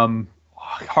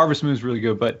 Harvest Moon is really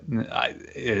good, but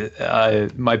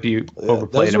it might be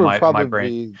overplayed in my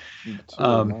brain.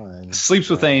 Sleeps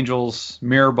with Angels,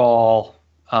 Mirrorball,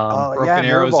 Broken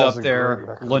Arrows up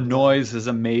there. Lanois is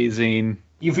amazing.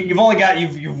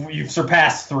 You've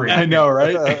surpassed 3. I know,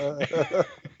 right?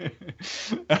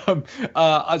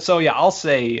 So yeah, I'll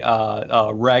say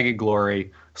Ragged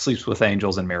Glory, Sleeps with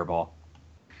Angels, and Mirrorball.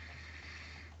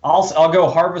 I'll go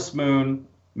Harvest Moon,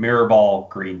 Mirrorball,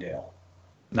 Greendale.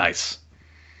 Nice.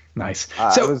 I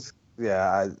was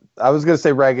going to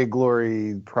say Ragged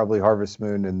Glory, probably Harvest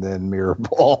Moon, and then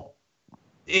Mirrorball.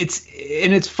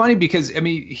 It's funny because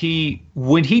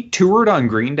when he toured on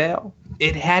Greendale,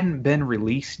 it hadn't been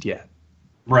released yet,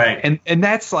 right? And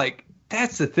that's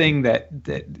the thing that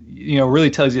really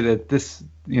tells you that this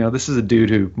is a dude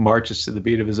who marches to the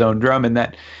beat of his own drum, and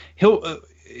that he'll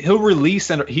release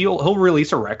a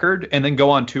record and then go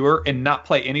on tour and not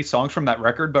play any songs from that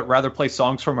record, but rather play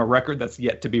songs from a record that's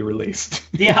yet to be released.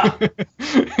 Yeah,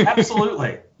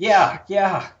 absolutely. Yeah.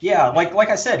 Like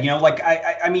I said,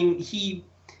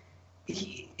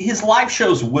 his live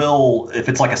shows will, if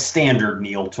it's like a standard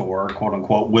Neil tour, quote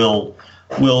unquote, will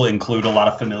include a lot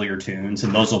of familiar tunes,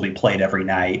 and those will be played every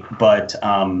night. But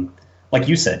like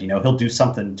you said, he'll do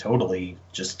something totally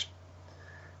just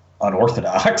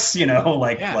unorthodox,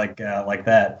 like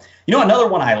that. Another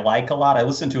one I like a lot. I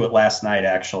listened to it last night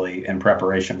actually in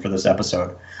preparation for this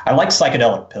episode. I like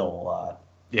Psychedelic Pill a lot.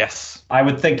 Yes, I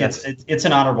would think it's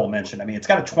an honorable mention. It's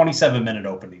got a 27-minute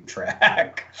opening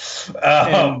track,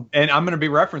 and I'm going to be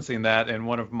referencing that in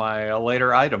one of my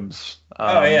later items.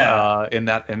 In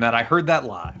that I heard that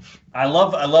live. I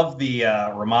love the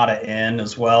Ramada Inn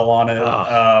as well on it.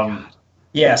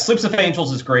 Sleeps with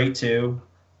Angels is great too.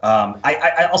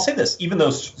 I'll say this: even though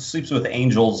Sleeps with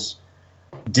Angels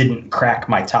didn't crack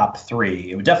my top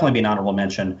 3, it would definitely be an honorable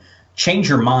mention. Change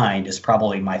Your Mind is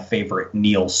probably my favorite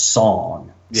Neil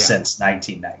song since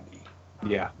 1990.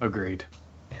 Yeah, agreed.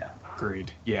 Yeah,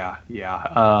 agreed. Yeah.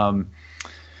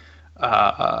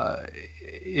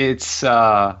 It's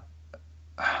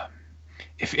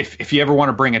if you ever want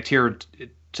to bring a tear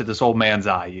to this old man's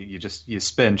eye, you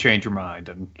spin Change Your Mind,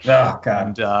 and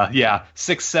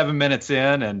 6-7 minutes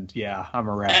in, and I'm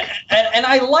a wreck. And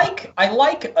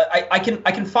I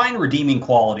can find redeeming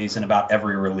qualities in about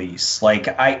every release. Like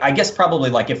I guess probably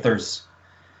like if there's,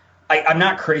 I'm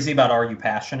not crazy about Are You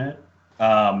Passionate?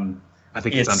 I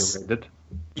think it's underrated.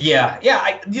 Yeah.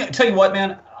 I tell you what,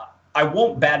 man, I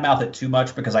won't badmouth it too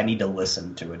much because I need to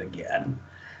listen to it again.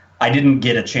 I didn't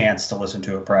get a chance to listen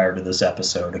to it prior to this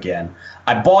episode again.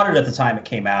 I bought it at the time it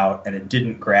came out, and it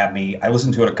didn't grab me. I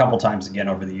listened to it a couple times again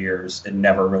over the years. It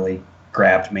never really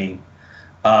grabbed me.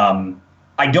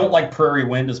 I don't like Prairie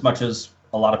Wind as much as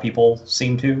a lot of people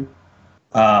seem to.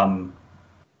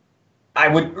 I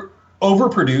would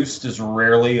overproduced is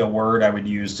rarely a word I would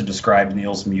use to describe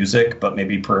Neil's music, but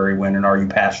maybe Prairie Wind and Are You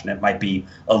Passionate might be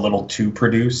a little too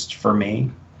produced for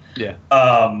me. Yeah.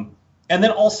 And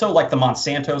then also like the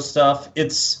Monsanto stuff,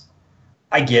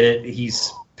 I get it.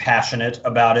 He's passionate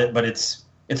about it, but it's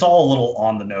all a little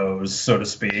on the nose, so to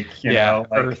speak. You know,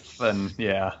 like, Earth and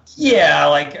yeah,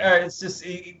 like it's just,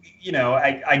 you know,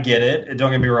 I get it.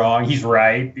 Don't get me wrong, he's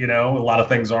right. You know, a lot of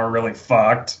things are really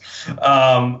fucked,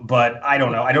 but I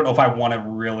don't know. I don't know if I want to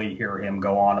really hear him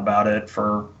go on about it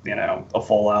for, you know, a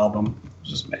full album.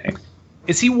 It's just me.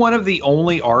 Is he one of the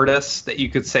only artists that you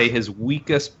could say his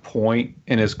weakest point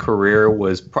in his career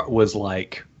was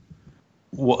like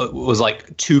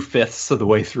 2/5 of the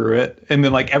way through it, and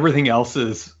then like everything else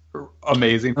is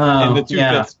amazing, and the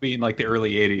 2/5 being like the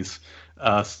early '80s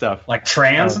stuff, like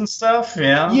Trans and stuff.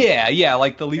 Yeah.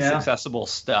 Like the least accessible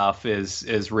stuff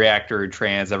is Reactor and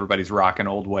Trans. Everybody's rocking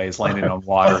old ways, landing on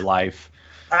water, life.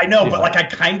 I know, but like I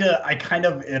kind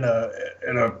of in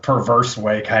a perverse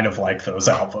way kind of like those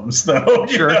albums though.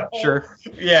 Sure.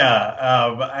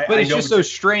 Yeah, but it's just so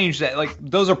strange that like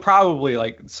those are probably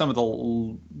like some of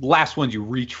the last ones you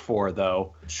reach for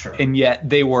though. Sure. And yet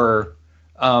they were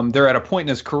they're at a point in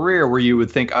his career where you would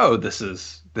think, oh, this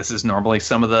is normally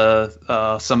some of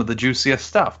the juiciest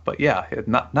stuff. But yeah,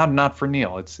 not for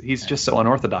Neil. He's just so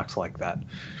unorthodox like that.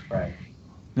 Right.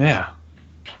 Yeah.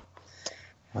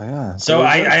 Yeah. So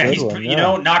you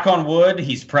know, knock on wood,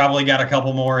 he's probably got a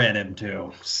couple more in him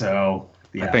too. So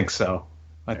yeah. I think so.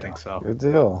 Good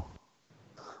deal.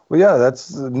 Well, yeah,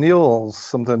 that's Neil,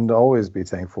 something to always be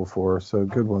thankful for. So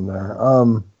good one there.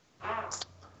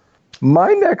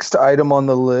 My next item on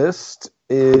the list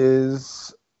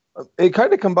is it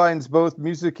kind of combines both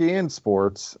music and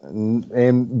sports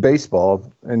and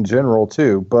baseball in general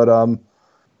too. But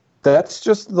that's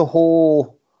just the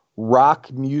whole rock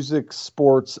music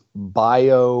sports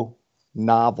bio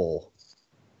novel.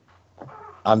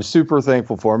 I'm super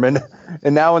thankful for him,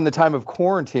 and now in the time of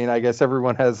quarantine, I guess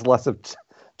everyone has less of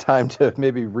time to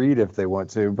maybe read if they want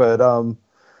to. But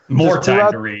more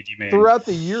time to read. You mean throughout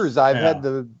the years, I've had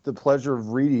the pleasure of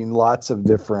reading lots of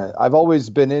different. I've always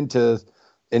been into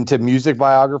music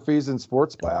biographies and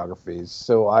sports biographies,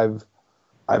 so I've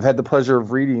had the pleasure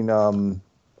of reading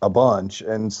a bunch,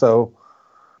 and so.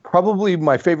 Probably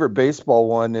my favorite baseball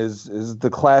one is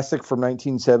the classic from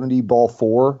 1970, Ball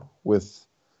 4,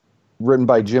 written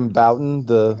by Jim Bouton,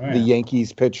 the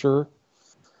Yankees pitcher,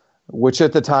 which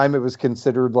at the time it was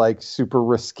considered like super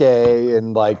risque,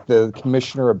 and like the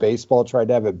commissioner of baseball tried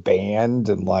to have it banned,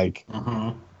 and like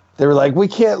they were like, we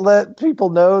can't let people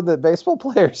know that baseball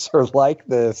players are like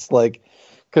this, like.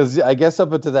 Because I guess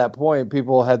up until that point,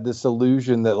 people had this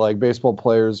illusion that like baseball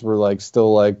players were like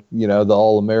still like, you know, the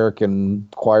all-American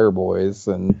choir boys,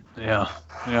 and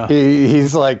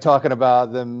he's like talking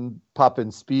about them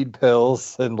popping speed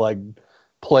pills and like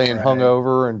playing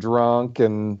hungover and drunk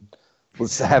and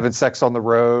having sex on the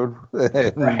road.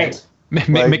 Right.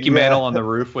 Mickey Mantle on the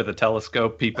roof with a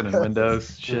telescope peeping in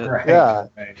windows. Shit. Right.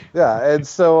 Yeah, and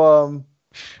so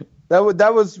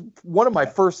That was one of my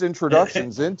first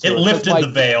introductions into it. It lifted the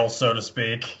veil, so to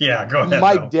speak. Yeah, go ahead.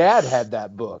 My dad had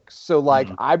that book. So, like,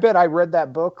 I bet I read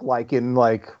that book, like, when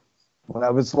I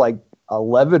was, like,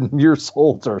 11 years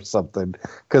old or something.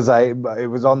 Because it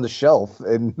was on the shelf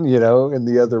and, you know, in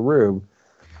the other room.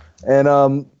 And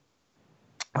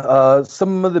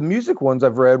some of the music ones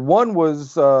I've read, one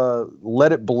was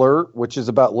Let It Blurt, which is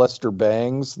about Lester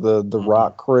Bangs, the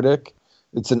rock critic.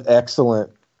 It's an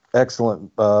excellent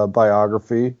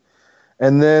biography.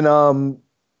 And then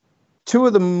two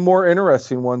of the more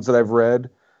interesting ones that I've read,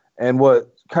 and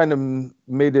what kind of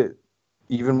made it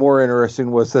even more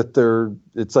interesting was that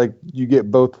it's like you get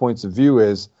both points of view.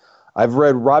 Is I've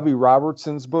read Robbie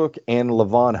Robertson's book and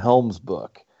Levon Helm's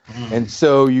book. And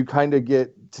so you kind of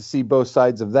get to see both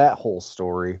sides of that whole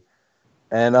story.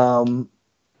 And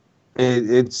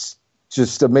it's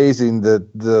just amazing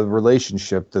the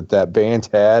relationship that band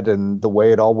had and the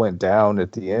way it all went down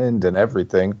at the end and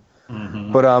everything.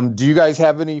 But do you guys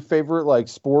have any favorite like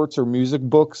sports or music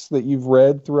books that you've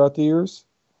read throughout the years?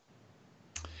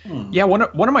 Yeah, one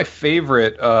of my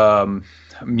favorite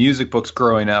music books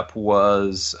growing up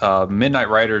was Midnight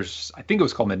Riders. I think it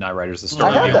was called Midnight Riders, the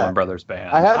story of the Allman Brothers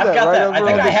Band. I have that right over on the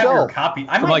shelf. I have your copy.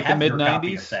 From like the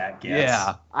mid-90s.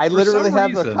 Yeah, I literally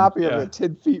have a copy of it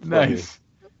 10 feet from me.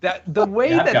 That the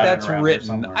way I've got it that's around here written,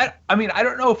 somewhere. I mean, I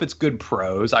don't know if it's good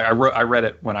prose. I read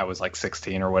it when I was like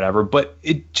 16 or whatever, but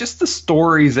it just the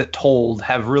stories it told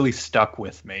have really stuck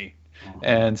with me,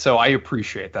 and so I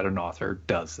appreciate that an author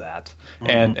does that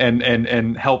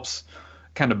and helps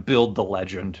kind of build the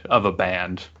legend of a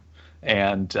band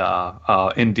and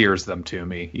endears them to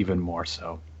me even more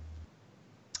so.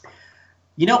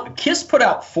 You know, Kiss put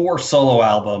out 4 solo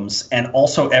albums, and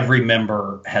also every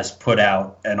member has put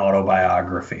out an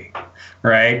autobiography,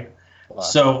 right? Wow.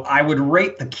 So I would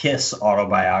rate the Kiss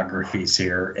autobiographies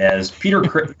here as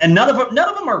Peter, and none of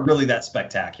them are really that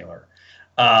spectacular.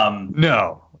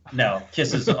 No,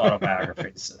 Kiss's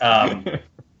autobiographies. But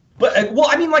well,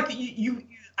 I mean, like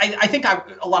I think a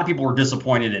lot of people were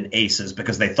disappointed in Aces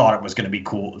because they thought it was going to be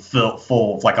cool,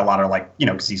 full of like a lot of like, you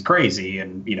know, because he's crazy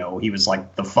and, you know, he was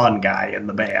like the fun guy in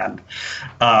the band.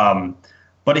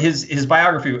 But his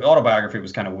autobiography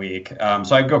was kind of weak.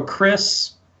 So I'd go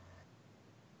Chris,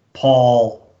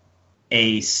 Paul,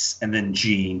 Ace, and then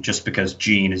Gene, just because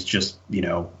Gene is just, you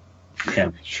know,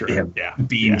 him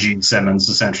being Gene Simmons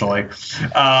essentially.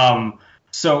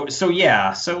 So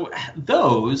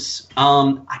those,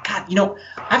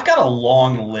 I've got a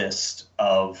long list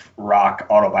of rock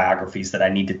autobiographies that I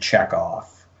need to check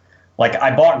off. Like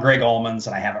I bought Greg Allman's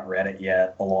and I haven't read it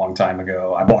yet a long time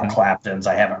ago. I bought Clapton's.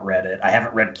 I haven't read it. I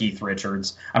haven't read Keith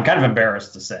Richards. I'm kind of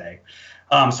embarrassed to say.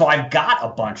 So I've got a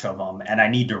bunch of them and I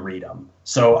need to read them.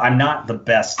 So I'm not the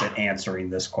best at answering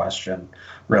this question,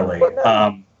 really.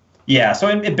 So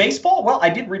in baseball, well,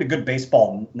 I did read a good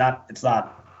baseball. It's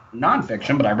not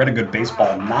nonfiction, but I read a good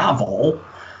baseball novel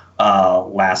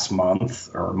last month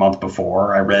or a month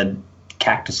before. I read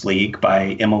Cactus League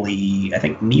by Emily, I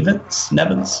think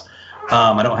Nevins.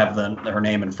 I don't have her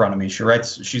name in front of me.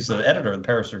 She's the editor of the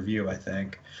Paris Review, I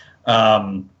think.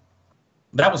 But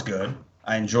that was good.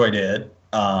 I enjoyed it.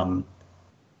 The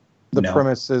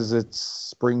premise is it's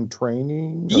spring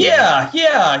training. Yeah.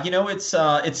 You know,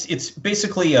 it's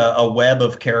basically a web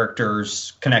of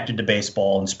characters connected to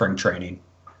baseball and spring training.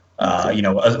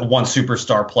 One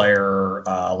superstar player,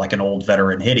 like an old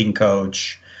veteran hitting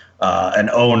coach, an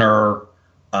owner,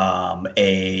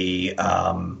 a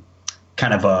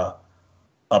kind of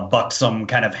a buxom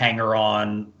kind of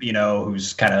hanger-on, you know,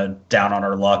 who's kind of down on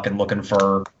her luck and looking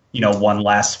for, you know, one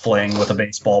last fling with a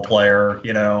baseball player,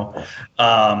 you know.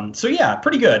 So yeah,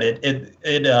 pretty good.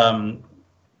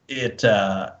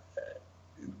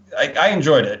 I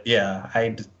enjoyed it. Yeah,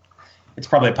 it's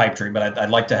probably a pipe dream, but I'd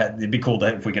like to have, it'd be cool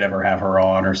if we could ever have her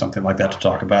on or something like that to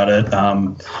talk about it.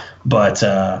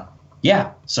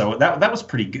 So that was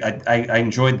pretty good. I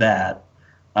enjoyed that.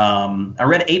 I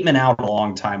read 8 Men Out a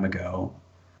long time ago.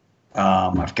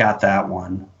 I've got that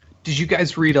one. Did you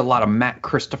guys read a lot of Matt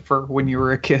Christopher when you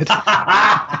were a kid?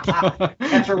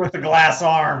 Catcher with the Glass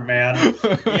Arm, man.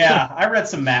 Yeah, I read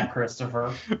some Matt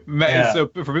Christopher.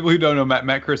 So for people who don't know,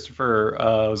 Matt Christopher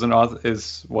was an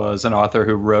author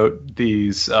who wrote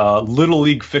these little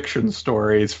league fiction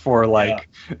stories for like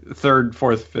 3rd,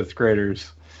 4th, 5th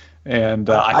graders. And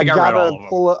I think I read all of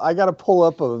them. I got to pull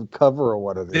up a cover of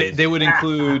what it is. They would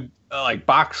include like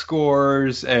box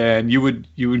scores, and you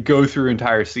would go through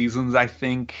entire seasons, I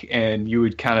think, and you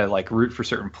would kind of like root for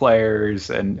certain players,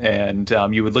 and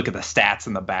you would look at the stats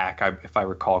in the back, if I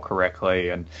recall correctly,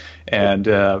 and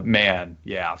man,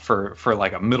 yeah, for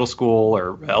like a middle school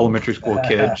or elementary school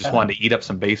kid just wanted to eat up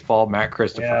some baseball, Matt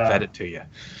Christopher fed it to you.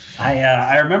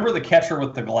 I remember The Catcher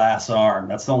with the Glass Arm.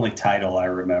 That's the only title I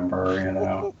remember, you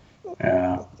know.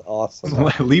 Yeah. That's awesome.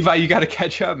 Levi, you got to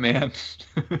catch up, man.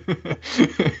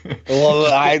 Well,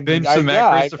 I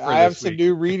have some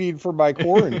new reading for my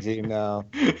quarantine now.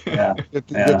 Yeah. Get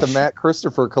the Matt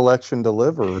Christopher collection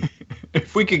delivered.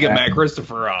 If we could get Matt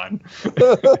Christopher on. He's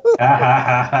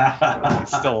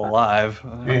still alive.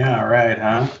 Yeah, right,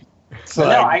 huh? So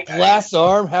Glass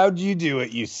Arm, how'd you do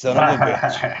it, you son of a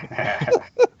bitch?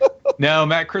 No,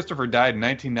 Matt Christopher died in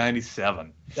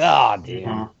 1997. Ah,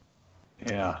 damn.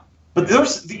 Yeah. But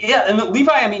and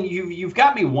Levi, I mean, you've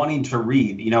got me wanting to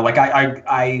read. You know, like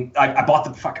I bought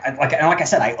the like I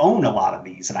said, I own a lot of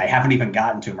these, and I haven't even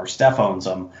gotten to them. Or Steph owns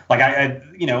them. Like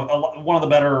one of the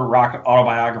better rock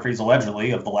autobiographies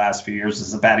allegedly of the last few years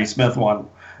is the Patti Smith one.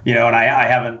 You know, and I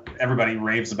haven't. Everybody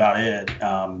raves about it.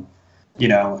 You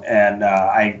know, and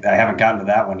I haven't gotten to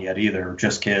that one yet either.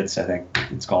 Just Kids, I think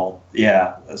it's called.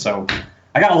 Yeah. So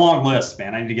I got a long list,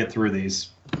 man. I need to get through these.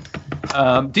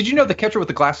 Did you know The Catcher with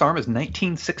the Glass Arm is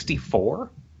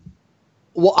 1964?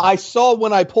 Well, I saw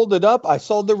when I pulled it up, I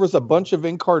saw there was a bunch of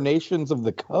incarnations of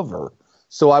the cover.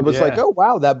 So I was like, oh,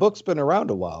 wow, that book's been around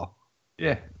a while.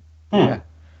 Yeah. Yeah.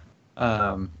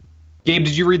 Gabe,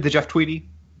 did you read the Jeff Tweedy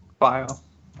bio?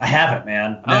 I haven't,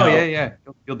 man. No. Oh yeah.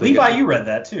 You'll Levi, you read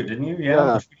that too, didn't you? Yeah,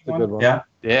 that's a good one. Yeah.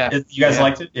 You guys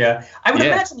liked it? Yeah. I would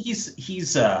Yeah. imagine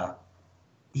he's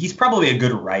probably a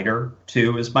good writer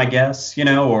too, is my guess.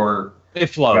 Or it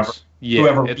flows.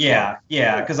 Whoever. It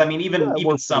Yeah. Because I mean,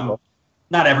 even some.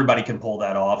 Not everybody can pull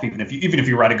that off. Even if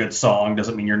you write a good song,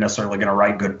 doesn't mean you're necessarily going to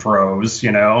write good prose. So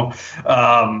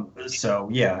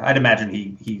yeah, I'd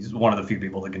imagine he's one of the few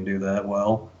people that can do that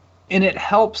well. And it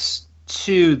helps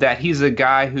too that he's a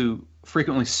guy who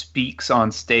frequently speaks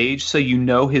on stage, so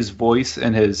his voice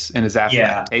and his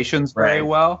adaptations very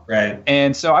well. Right.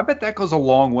 And so I bet that goes a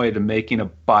long way to making a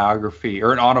biography,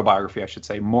 or an autobiography, I should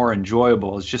say, more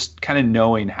enjoyable. Is just kind of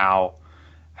knowing how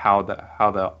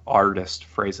the artist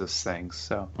phrases things.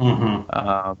 So,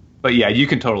 but yeah, you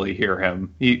can totally hear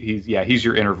him. He's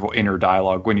your inner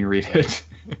dialogue when you read it.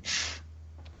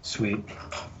 Sweet.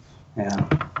 Yeah.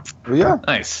 Well, yeah.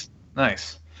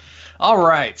 Nice. All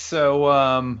right. So,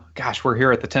 we're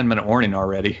here at the 10-minute warning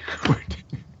already.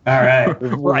 All right. I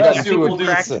think we'll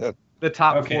crack the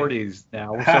top 40s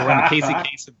now. So we're in the Casey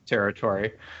Kasem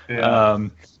territory. Yeah.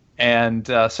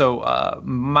 So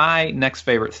my next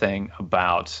favorite thing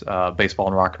about baseball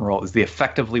and rock and roll is the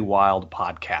Effectively Wild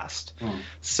podcast.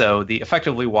 So the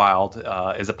Effectively Wild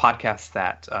is a podcast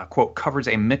that, quote, covers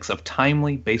a mix of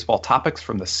timely baseball topics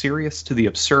from the serious to the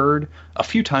absurd a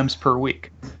few times per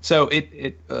week. So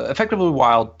it Effectively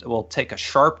Wild will take a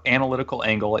sharp analytical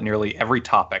angle at nearly every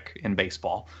topic in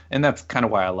baseball. And that's kind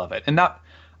of why I love it. And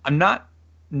I'm not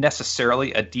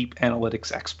necessarily a deep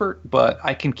analytics expert, but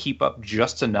I can keep up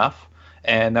just enough,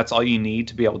 and that's all you need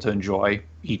to be able to enjoy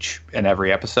each and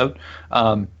every episode.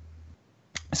 So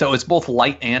it's both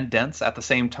light and dense at the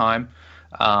same time.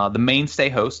 The mainstay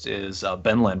host is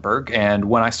Ben Lindbergh, and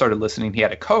when I started listening, he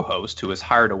had a co-host who was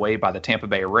hired away by the Tampa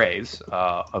Bay Rays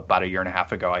about a year and a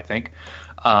half ago, I think.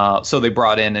 So they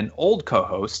brought in an old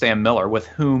co-host, Sam Miller, with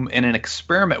whom, in an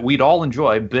experiment we'd all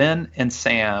enjoy, Ben and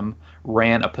Sam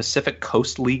ran a Pacific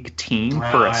Coast League team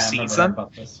for a season,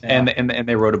 and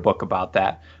they wrote a book about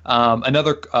that.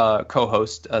 Another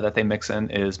co-host that they mix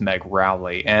in is Meg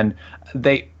Rowley, and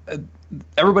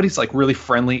everybody's like really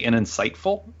friendly and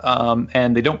insightful,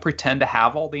 and they don't pretend to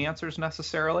have all the answers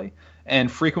necessarily.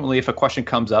 And frequently, if a question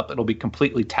comes up, it'll be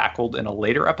completely tackled in a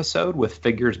later episode with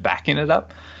figures backing it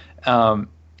up.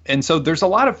 And so there's a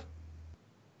lot of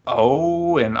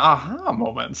and aha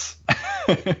moments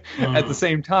at the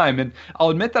same time. And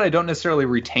I'll admit that I don't necessarily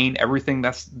retain everything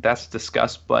that's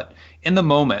discussed, but in the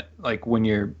moment, like when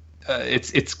you're,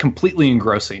 it's completely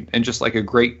engrossing and just like a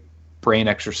great brain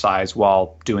exercise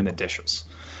while doing the dishes.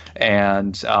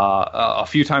 And a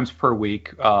few times per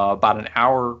week, about an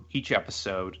hour each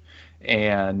episode,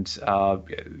 and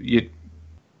you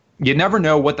never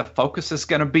know what the focus is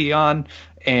going to be on,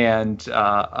 and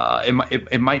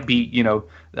it might be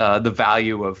the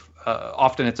value of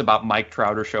often it's about Mike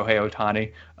Trout or Shohei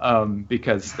Ohtani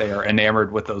because they are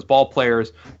enamored with those ball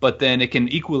players, but then it can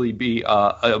equally be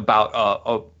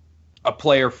about a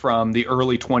player from the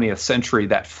early 20th century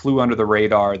that flew under the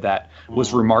radar that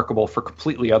was remarkable for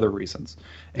completely other reasons,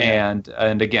 and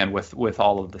again with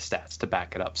all of the stats to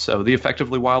back it up. So the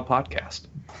Effectively Wild podcast.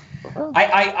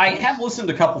 I have listened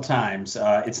a couple times.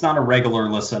 It's not a regular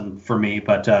listen for me,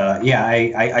 but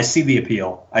I see the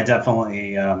appeal. I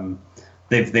definitely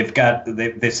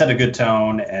they've set a good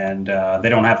tone, and they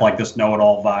don't have like this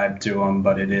know-it-all vibe to them,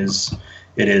 but it is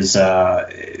they've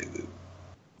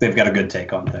got a good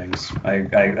take on things.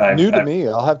 New to me.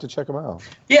 I'll have to check them out.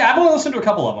 Yeah, I've only listened to a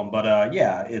couple of them, but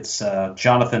it's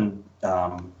Jonathan.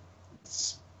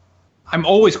 I'm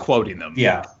always quoting them.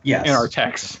 Yeah. Yes. In our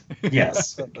text.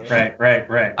 Yes. Right.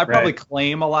 I probably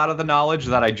claim a lot of the knowledge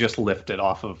that I just lifted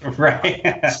off of. Right.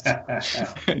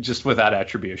 Just without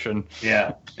attribution.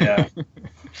 Yeah.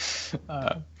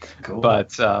 Cool.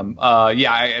 But and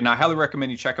I highly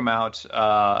recommend you check them out,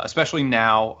 especially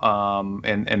now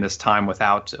in this time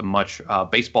without much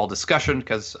baseball discussion,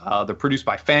 because they're produced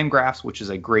by Fangraphs, which is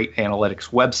a great analytics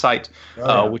website,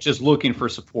 which is looking for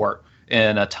support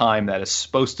in a time that is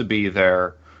supposed to be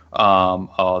their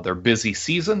busy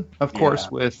season, of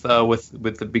course, with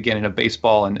the beginning of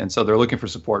baseball, and so they're looking for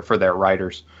support for their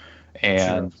writers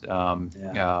and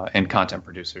and content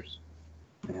producers.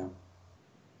 Yeah.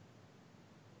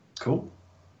 Cool.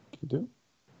 You do.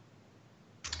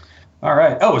 All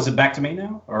right. Oh, is it back to me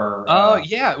now? Or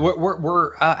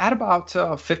we're at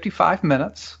about 55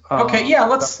 minutes. Okay, yeah.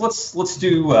 Let's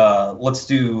do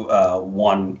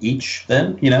one each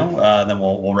then. Then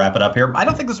we'll wrap it up here. I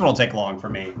don't think this one will take long for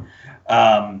me.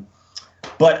 But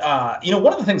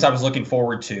one of the things I was looking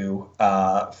forward to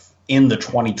in the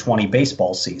 2020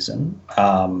 baseball season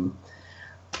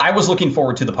I was looking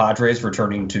forward to the Padres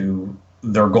returning to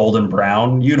their golden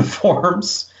brown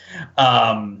uniforms.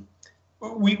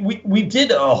 We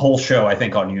did a whole show, I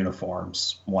think, on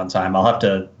uniforms one time. I'll have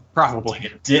to probably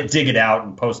dig it out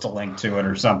and post a link to it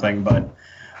or something. But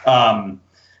and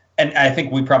I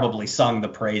think we probably sung the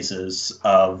praises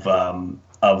of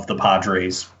the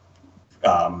Padres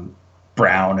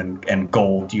brown and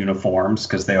gold uniforms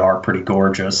because they are pretty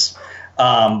gorgeous.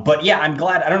 But yeah, I'm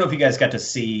glad. I don't know if you guys got to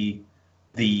see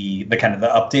the kind of the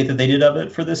update that they did of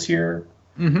it for this year.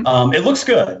 Mm-hmm. It looks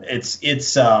good.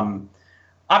 It's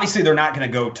obviously they're not going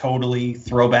to go totally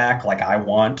throwback like I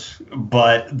want,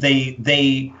 but they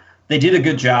did a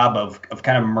good job of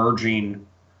kind of merging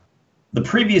the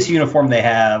previous uniform they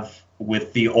have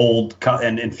with the old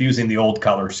and infusing the old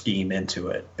color scheme into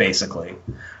it, basically.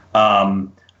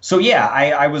 So yeah,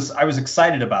 I was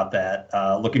excited about that.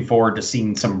 Looking forward to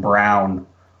seeing some brown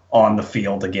on the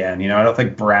field again. I don't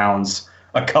think brown's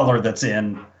a color that's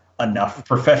in enough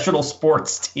professional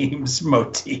sports teams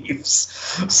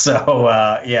motifs. So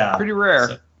yeah, pretty rare.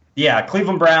 So, yeah,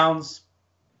 Cleveland Browns,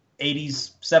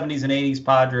 80s, 70s, and 80s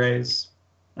Padres.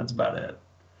 That's about it.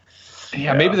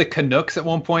 Yeah, maybe the Canucks at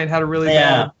one point had a really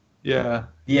bad. Yeah.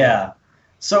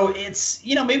 So it's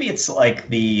maybe it's like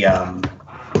the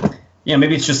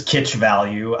maybe it's just kitsch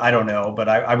value. I don't know, but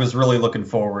I was really looking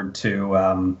forward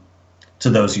to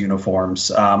those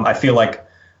uniforms. I feel like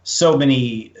so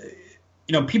many.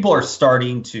 People are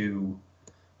starting to,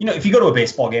 if you go to a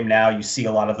baseball game now, you see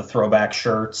a lot of the throwback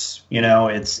shirts.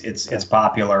 It's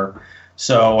popular.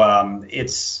 So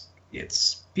it's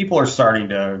people are starting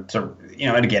to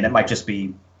and again, it might just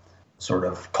be sort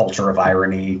of culture of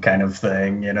irony kind of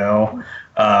thing,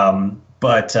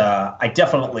 But I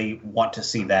definitely want to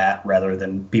see that rather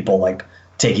than people like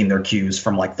taking their cues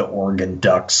from like the Oregon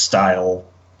Ducks style,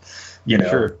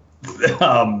 Sure.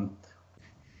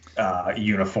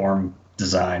 Uniform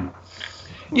design.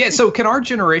 Yeah, so can our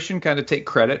generation kind of take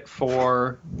credit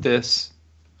for this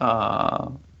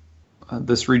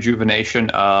this rejuvenation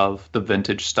of the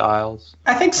vintage styles?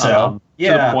 I think so. To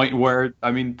the point where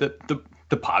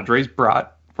the Padres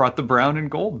brought the brown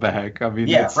and gold back.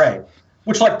 Right.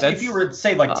 Which if you were to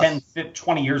say 10,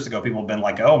 20 years ago, people have been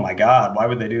like, "Oh my God, why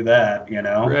would they do that?"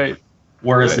 Right.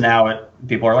 Whereas now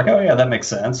people are like, "Oh yeah, that makes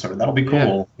sense," or "That'll be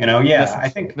cool." I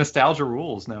think nostalgia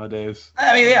rules nowadays.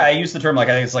 I use the term I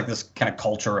think it's like this kind of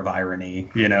culture of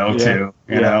irony, too.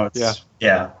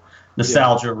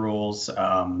 Nostalgia rules.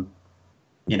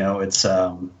 It's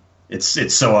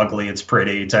so ugly, it's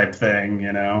pretty type thing.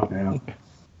 Yeah.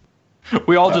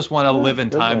 We all just want to live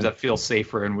in times that feel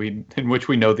safer and in which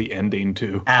we know the ending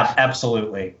too.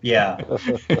 Absolutely, yeah.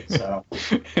 So,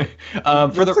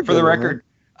 for the record.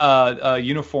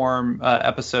 Uniform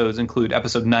episodes include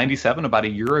episode 97, about a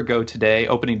year ago today,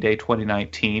 opening day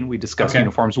 2019. We discussed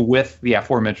uniforms with the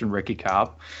aforementioned Ricky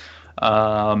Cobb.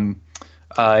 In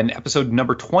episode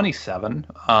number 27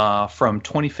 from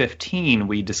 2015,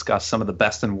 we discussed some of the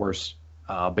best and worst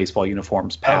baseball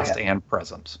uniforms, past and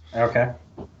present. Okay,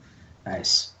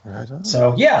 nice.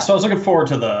 So I was looking forward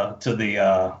to the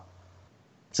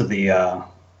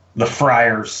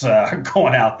Friars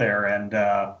going out there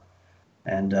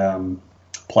and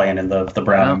playing in the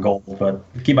brown and gold, but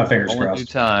keep my fingers crossed.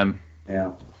 Time.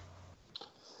 Yeah.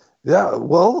 Yeah.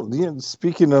 Well,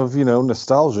 speaking of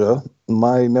nostalgia,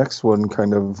 my next one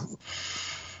kind of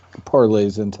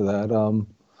parlays into that.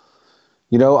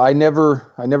 I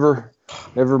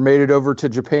never made it over to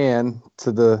Japan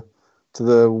to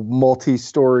the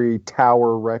multi-story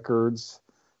tower records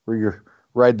where you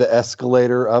ride the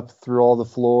escalator up through all the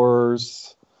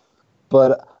floors,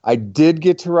 but I did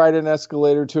get to ride an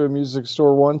escalator to a music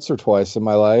store once or twice in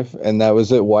my life, and that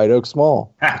was at White Oaks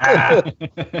Mall. Yeah.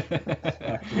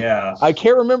 I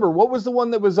can't remember. What was the one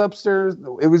that was upstairs?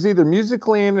 It was either Music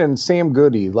Land and Sam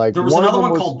Goody. There was another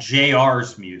one called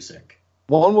JR's Music.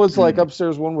 One was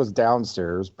upstairs, one was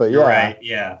downstairs. But You're right.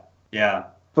 Yeah.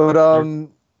 But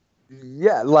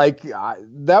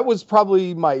that was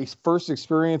probably my first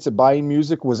experience at buying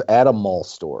music was at a mall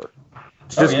store.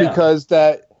 Just because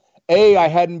that... I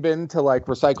hadn't been to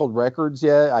recycled records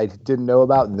yet. I didn't know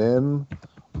about them.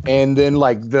 And then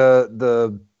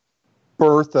the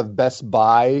birth of Best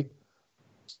Buy,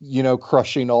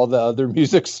 crushing all the other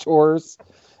music stores.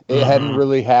 It hadn't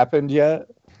really happened yet.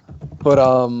 But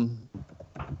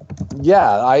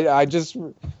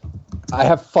I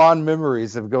have fond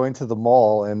memories of going to the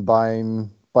mall and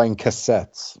buying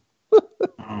cassettes.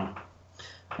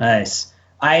 Nice.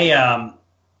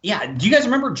 Do you guys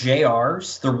remember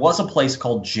JR's? There was a place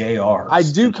called JR's. I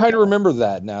do kind of remember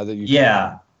that now that you.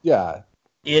 Yeah. Yeah.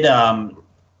 It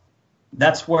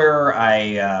that's where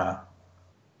I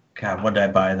God, what did I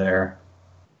buy there?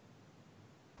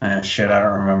 Shit, I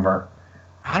don't remember.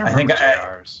 I don't remember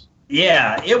JR's.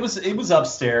 Yeah, it was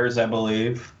upstairs, I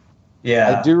believe.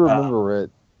 Yeah, I do remember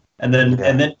it. And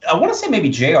then I want to say maybe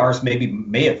JR's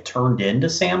may have turned into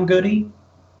Sam Goody.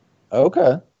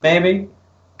 Okay. Maybe.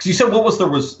 Because you said there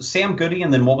was Sam Goody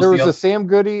and then what was there was a Sam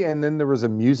Goody and then there was a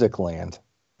Musicland.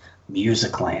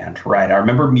 Musicland, right? I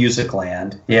remember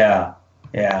Musicland. Yeah.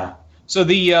 So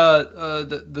the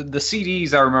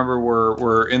CDs I remember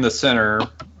were in the center,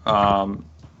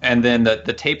 and then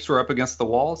the tapes were up against the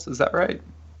walls. Is that right?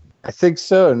 I think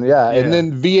so, and and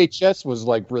then VHS was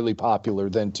like really popular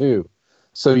then too.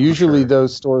 So usually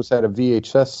those stores had a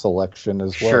VHS selection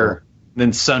as well. Sure.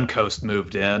 Then Suncoast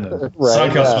moved in. And right,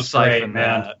 Suncoast was great,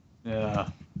 man. Yeah.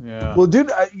 Well,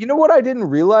 dude, you know what I didn't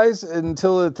realize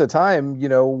until at the time,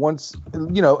 once,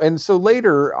 and so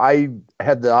later I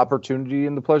had the opportunity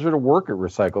and the pleasure to work at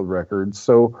Recycled Records.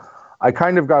 So I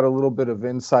kind of got a little bit of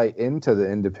insight into the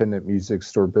independent music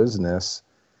store business.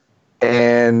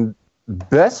 And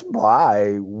Best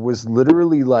Buy was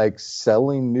literally like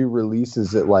selling new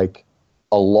releases at like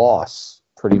a loss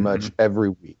pretty much every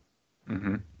week.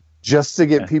 Mm-hmm. Just to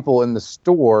get people in the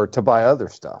store to buy other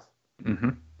stuff. Mm-hmm.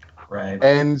 Right.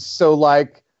 And so,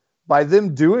 like, by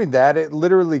them doing that, it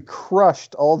literally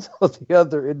crushed all of the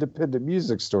other independent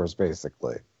music stores,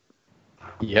 basically.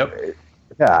 Yep.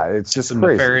 Yeah, it's just some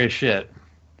crazy. nefarious shit.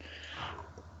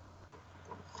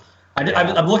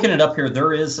 I'm looking it up here.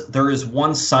 There is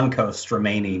one Suncoast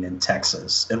remaining in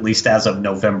Texas, at least as of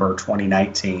November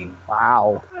 2019.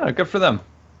 Wow. Yeah, good for them.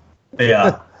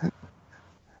 Yeah.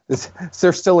 Is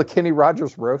there still a Kenny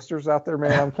Rogers Roasters out there,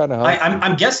 man? I'm kind of.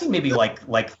 I'm guessing maybe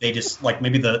like they just like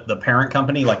maybe the parent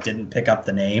company like didn't pick up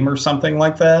the name or something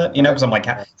like that, Because I'm like,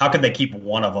 how could they keep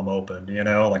one of them open,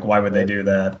 Like why would they do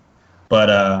that?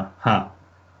 But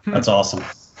that's awesome.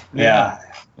 Yeah.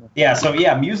 So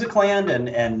Musicland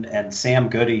and Sam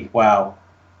Goody. Wow.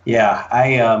 Yeah,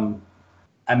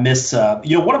 I miss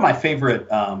one of my favorite.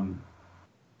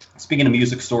 Speaking of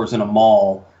music stores in a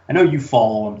mall. I know you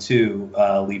follow them too,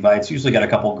 Levi. It's usually got a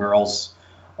couple girls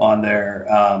on there.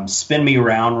 Spin Me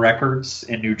Around Records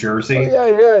in New Jersey. Oh,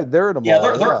 yeah, they're in a mall.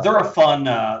 Yeah, they're a fun.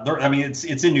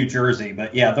 It's in New Jersey,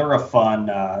 but yeah, they're a fun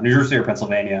New Jersey or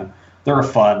Pennsylvania. They're a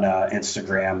fun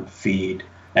Instagram feed,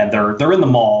 and they're in the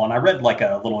mall. And I read like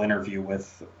a little interview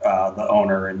with the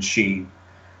owner, and she,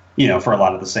 for a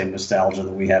lot of the same nostalgia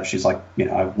that we have, she's like,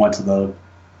 I went to the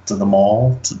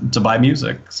mall to buy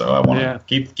music, so I want to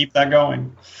keep that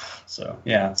going. So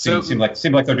yeah, seem like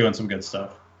they're doing some good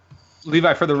stuff.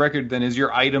 Levi, for the record, then, is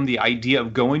your item the idea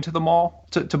of going to the mall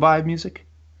to buy music?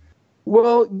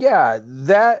 Well, yeah,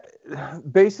 that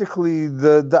basically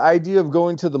the idea of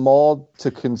going to the mall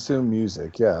to consume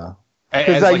music, yeah.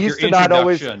 Because I used to not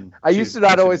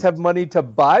always have money to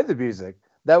buy the music.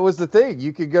 That was the thing.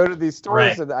 You could go to these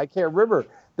stores, and I can't remember.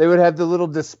 They would have the little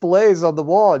displays on the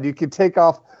wall, and you could take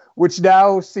off. Which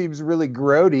now seems really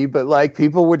grody, but like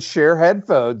people would share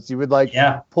headphones. You would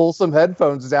pull some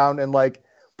headphones down and like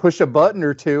push a button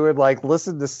or two and like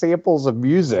listen to samples of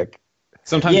music.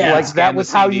 Sometimes that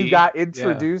was how you got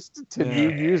introduced to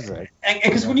new music. And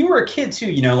because when you were a kid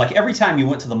too, like every time you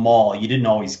went to the mall, you didn't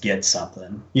always get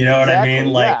something. You know what I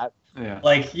mean?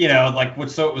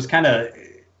 So it was kind of.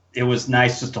 It was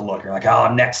nice just to look. You're like,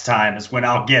 oh, next time is when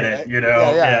I'll get it,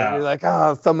 Yeah. You're like,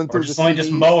 thumbing through the CDs.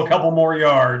 Just mow a couple more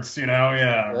yards,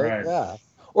 right. Yeah.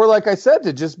 Or like I said,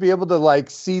 to just be able to like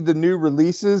see the new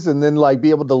releases and then like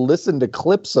be able to listen to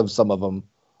clips of some of them.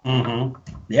 Mm-hmm.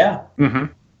 Yeah. Mm-hmm.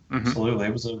 Absolutely.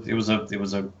 It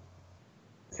was a.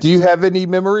 Do you have any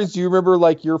memories? Do you remember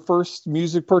like your first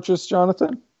music purchase,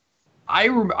 Jonathan?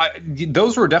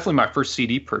 Those were definitely my first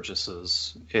CD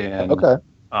purchases. And okay.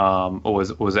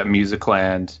 Was at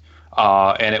Musicland,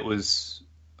 and it was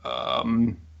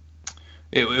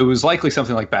it was likely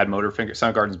something like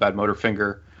Soundgarden's Bad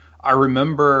Motorfinger. I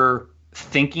remember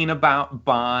thinking about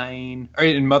buying,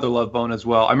 in Mother Love Bone as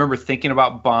well. I remember thinking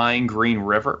about buying Green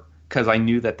River because I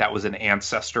knew that was an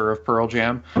ancestor of Pearl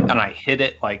Jam, and I hid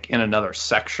it like in another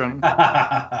section.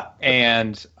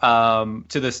 And to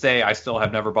this day, I still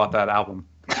have never bought that album.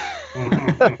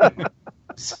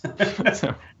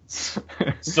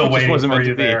 Still waiting for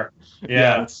you there.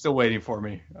 Yeah, it's still waiting for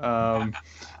me.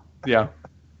 Yeah.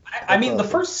 I mean, the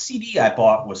first CD I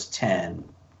bought was 10.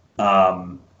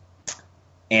 And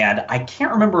I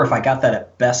can't remember if I got that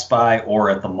at Best Buy or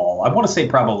at the mall. I want to say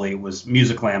probably it was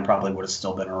Musicland probably would have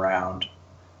still been around.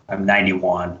 I'm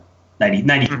 91. 90,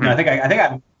 mm-hmm. I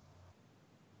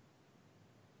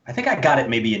think I got it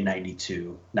maybe in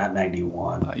 92, not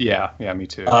 91. Yeah, me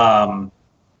too.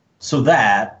 So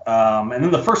that, and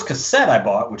then the first cassette I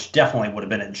bought, which definitely would have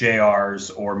been at JR's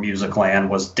or Musicland,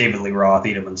 was David Lee Roth,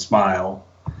 Eat 'Em and Smile.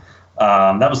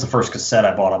 That was the first cassette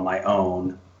I bought on my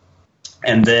own.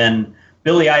 And then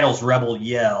Billy Idol's Rebel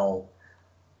Yell,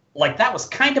 like that was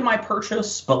kind of my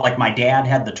purchase, but like my dad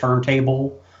had the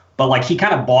turntable, but like he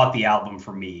kind of bought the album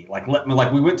for me. Like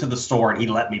we went to the store and he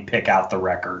let me pick out the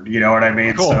record. You know what I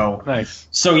mean? Cool. So Nice.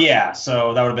 So yeah,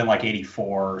 so that would have been like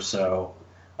 84 or so.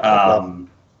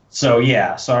 So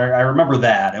I remember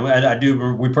that.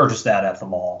 We purchased that at the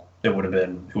mall. It would have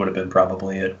been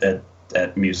probably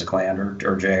at Musicland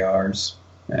or JR's.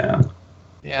 Yeah.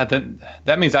 Yeah,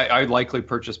 that means I likely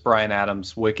purchased Bryan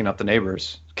Adams' "Waking Up the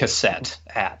Neighbors" cassette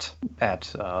at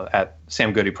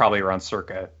Sam Goody, probably around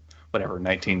circa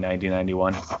 1990,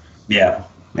 91. Yeah.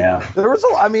 There was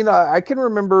I can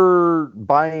remember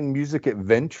buying music at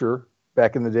Venture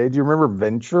back in the day. Do you remember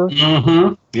Venture?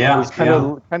 Mm-hmm. Yeah. It was kind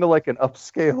of like an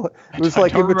upscale. It was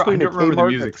like in between a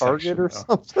Kmart and a Target or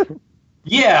something.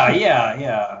 Yeah.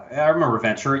 I remember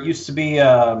Venture. It used to be.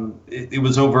 It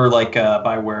was over like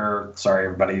by where. Sorry,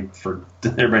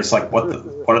 everybody's like, what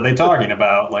are they talking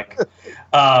about? Like,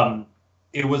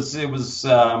 it was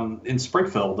in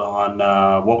Springfield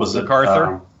on what was it?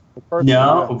 MacArthur.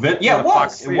 No, it was. It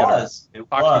Fox was.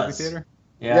 Movie Theater.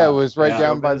 Yeah, it was right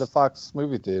down by the Fox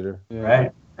movie theater. Yeah.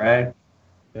 Right.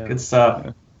 Yeah. Good stuff.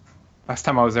 Yeah. Last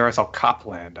time I was there, I saw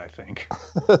Copland, I think.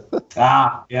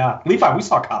 Yeah. Levi, we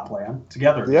saw Copland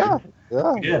together. Yeah.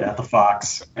 We did at the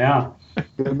Fox. Yeah.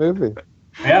 Good movie.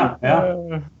 Yeah.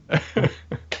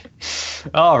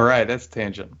 All right, that's a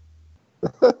tangent.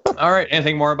 All right,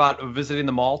 anything more about visiting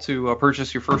the mall to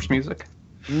purchase your first music?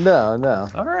 No.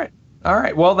 All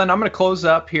right. Well, then I'm going to close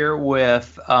up here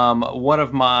with one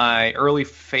of my early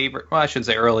favorite. Well, I shouldn't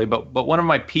say early, but one of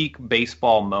my peak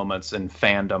baseball moments in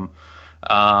fandom.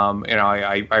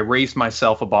 I raised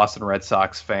myself a Boston Red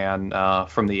Sox fan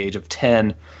from the age of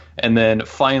 10, and then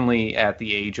finally at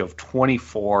the age of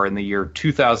 24 in the year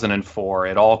 2004,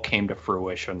 it all came to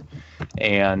fruition.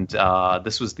 And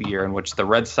this was the year in which the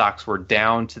Red Sox were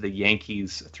down to the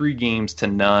Yankees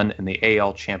 3-0 in the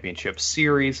AL Championship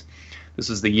Series. This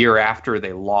is the year after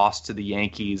they lost to the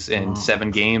Yankees in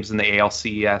 7 games in the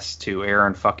ALCS to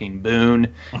Aaron fucking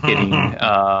Boone, hitting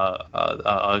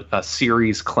a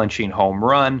series-clinching home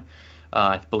run,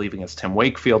 I believe against Tim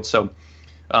Wakefield. So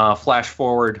flash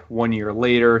forward 1 year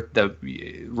later, the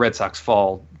Red Sox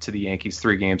fall to the Yankees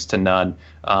 3-0,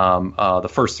 the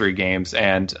first 3 games,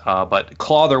 but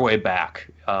claw their way back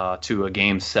to a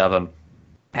Game 7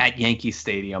 at Yankee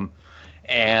Stadium.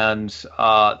 And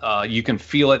you can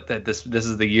feel it that this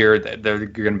is the year that they're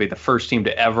going to be the first team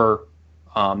to ever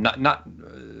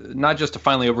not just to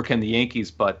finally overcome the Yankees,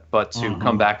 but to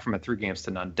come back from a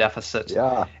 3-0 deficit.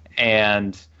 Yeah.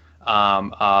 And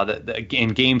in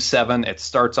Game 7, it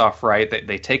starts off right.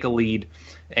 They take a lead,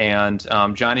 and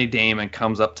Johnny Damon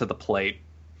comes up to the plate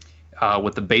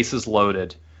with the bases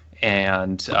loaded,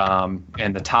 and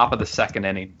the top of the second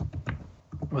inning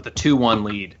with a 2-1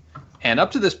 lead. And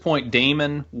up to this point,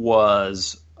 Damon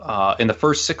was, in the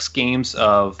first 6 games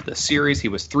of the series, he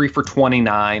was 3 for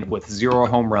 29 with 0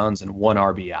 home runs and 1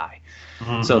 RBI.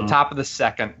 Mm-hmm. So top of the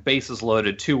second, bases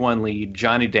loaded, 2-1 lead.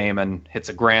 Johnny Damon hits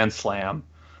a grand slam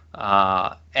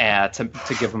to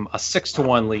give him a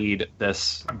 6-1 lead.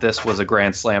 This was a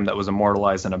grand slam that was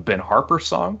immortalized in a Ben Harper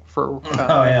song for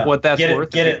what that's worth.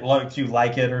 Get it like you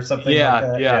like it or something like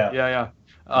that. Yeah.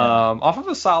 Off of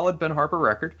a solid Ben Harper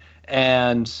record.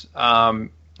 And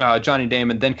Johnny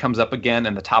Damon then comes up again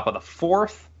in the top of the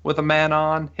 4th with a man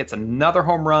on, hits another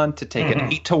home run to take an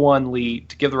 8-1 lead,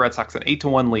 to give the Red Sox an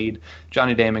 8-1 lead.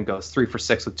 Johnny Damon goes 3 for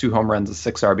 6 with 2 home runs and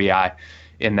 6 RBI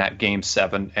in that Game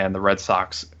 7, and the Red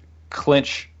Sox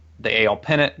clinch the AL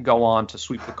pennant, go on to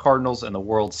sweep the Cardinals in the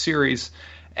World Series,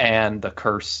 and the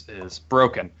curse is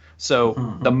broken.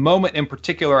 So the moment in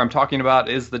particular I'm talking about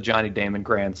is the Johnny Damon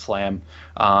grand slam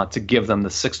to give them the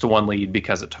 6-1 lead,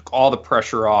 because it took all the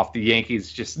pressure off. The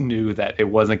Yankees just knew that it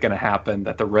wasn't going to happen,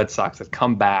 that the Red Sox had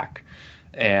come back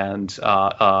and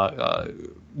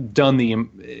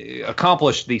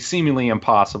accomplished the seemingly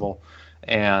impossible,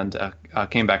 and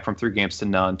came back from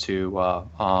 3-0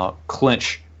 to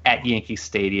clinch at Yankee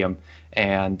Stadium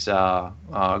and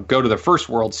go to their first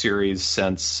World Series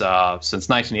since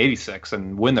 1986,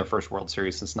 and win their first World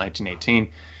Series since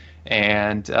 1918.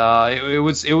 And it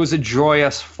was a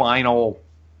joyous final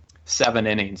 8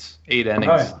 innings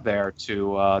there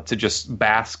to just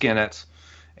bask in it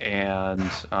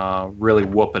and really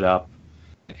whoop it up.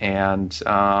 And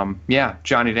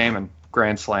Johnny Damon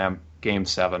grand slam, Game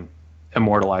 7,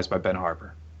 immortalized by Ben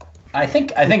Harper. I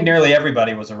think nearly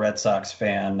everybody was a Red Sox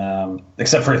fan,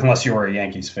 except for unless you were a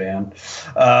Yankees fan,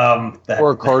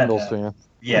 or a Cardinals fan.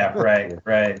 Yeah,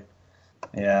 right.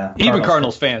 Yeah, even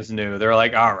Cardinals fans knew. They're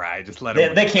like, all right, just let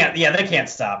it. They can't. Yeah, they can't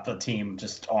stop the team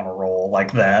just on a roll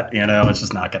like that. It's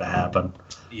just not going to happen.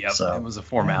 Yep, so, it was a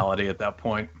formality at that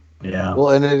point. Yeah.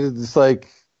 Well, and it's like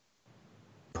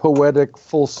poetic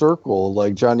full circle.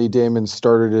 Like Johnny Damon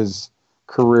started his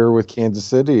career with Kansas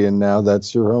City, and now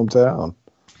that's your hometown.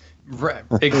 Right.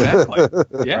 Exactly.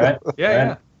 Yeah.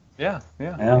 Right. Yeah.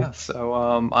 So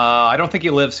I don't think he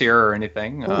lives here or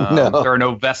anything. No. There are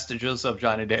no vestiges of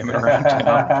Johnny Damon around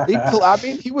town.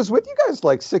 He was with you guys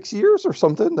like 6 years or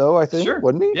something, though, I think. Sure.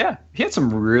 Wasn't he? Yeah. He had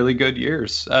some really good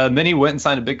years. Then he went and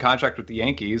signed a big contract with the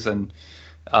Yankees, and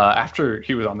after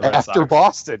he was on the Red Sox. After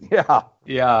Boston, yeah.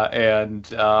 Yeah, and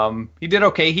he did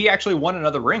okay. He actually won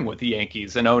another ring with the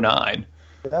Yankees in 2009.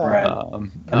 Yeah. Right.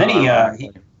 And then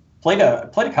he played a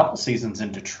couple seasons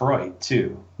in Detroit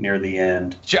too, near the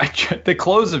end. The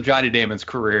close of Johnny Damon's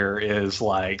career is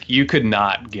like you could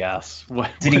not guess.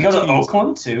 Did he go to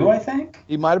Oakland too? I think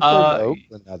he might have played to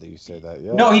Oakland. Now that you say that,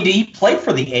 yeah. No, he played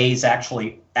for the A's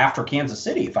actually after Kansas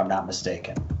City, if I'm not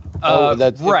mistaken.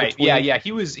 That's right. Yeah.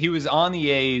 He was on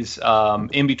the A's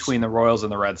in between the Royals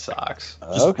and the Red Sox.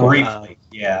 Just briefly.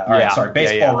 Yeah. All right. Sorry.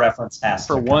 Baseball reference has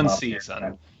for one season.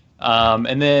 Here.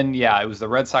 And then, it was the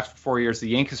Red Sox for 4 years, the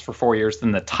Yankees for 4 years,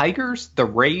 then the Tigers, the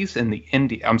Rays, and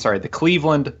the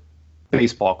Cleveland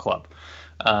Baseball Club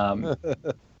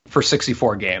for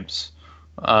 64 games.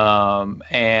 And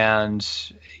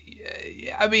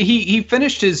I mean, he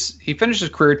finished his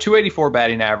career 284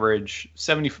 batting average,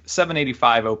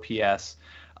 785 OPS,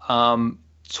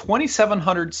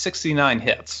 2,769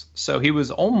 hits. So he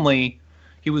was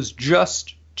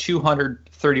just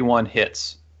 231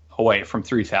 hits away from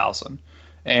 3,000,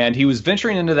 and he was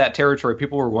venturing into that territory.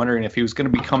 People were wondering if he was going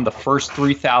to become the first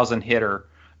 3,000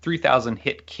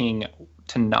 hit king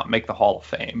to not make the Hall of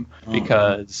Fame,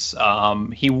 because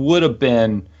he would have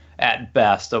been at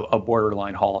best a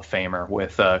borderline Hall of Famer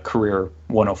with a career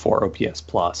 104 OPS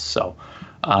plus. So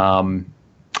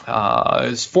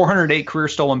his 408 career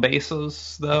stolen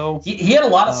bases, though. He had a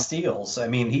lot of steals. I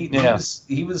mean, he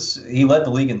led the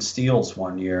league in steals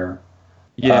one year.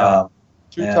 Yeah.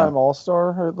 Two-time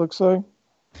All-Star, it looks like.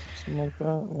 Something like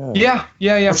that. Yeah.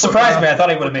 It surprised me. I thought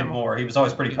he would have made more. He was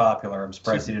always pretty popular. I'm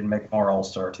surprised he didn't make more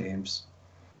All-Star teams.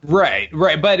 Right.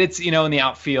 But it's, in the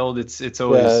outfield, it's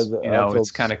always,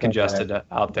 it's kind of congested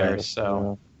out there.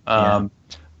 So,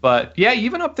 but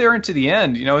even up there into the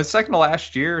end, his second to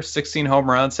last year, 16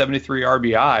 home runs, 73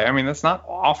 RBI. I mean, that's not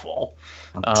awful.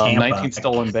 19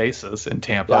 stolen bases in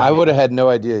Tampa. Yeah, I would have had no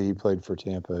idea he played for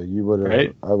Tampa. You would have.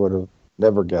 Right? I would have.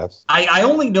 Never guessed. I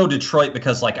only know Detroit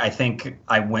because, I think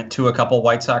I went to a couple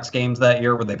White Sox games that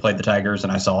year where they played the Tigers,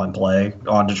 and I saw him play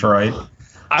on Detroit.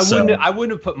 I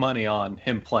wouldn't have put money on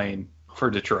him playing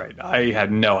for Detroit. I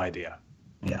had no idea.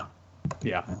 Yeah.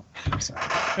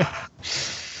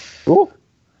 Cool.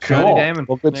 Johnny Damon.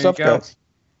 Well, good stuff, guys.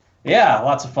 Yeah,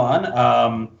 lots of fun.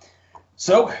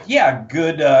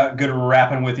 Good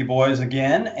rapping with you boys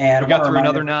again, and we got through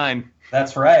another 9.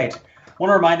 That's right. I want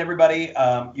to remind everybody,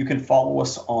 you can follow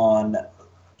us on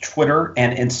Twitter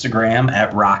and Instagram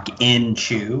at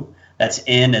RockInChew. That's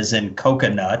in as in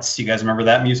coconuts. You guys remember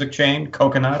that music chain,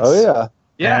 Coconuts? Oh, yeah.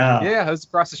 Yeah, it was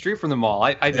across the street from the mall.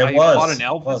 I bought an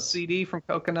Elvis CD from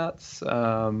Coconuts.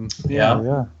 Yeah.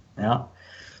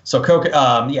 So, so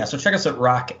check us at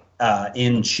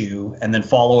RockInChew, and then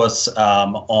follow us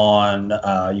on.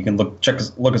 You can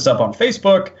look us up on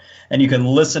Facebook. And you can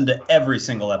listen to every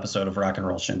single episode of Rock and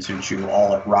Roll Shinsu Chew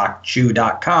all at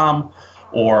rockchew.com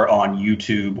or on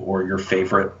YouTube or your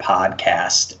favorite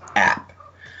podcast app.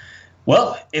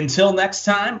 Well, until next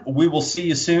time, we will see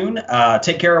you soon.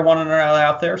 Take care of one another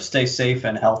out there. Stay safe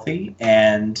and healthy.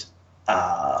 And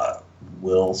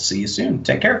we'll see you soon.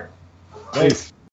 Take care. Thanks.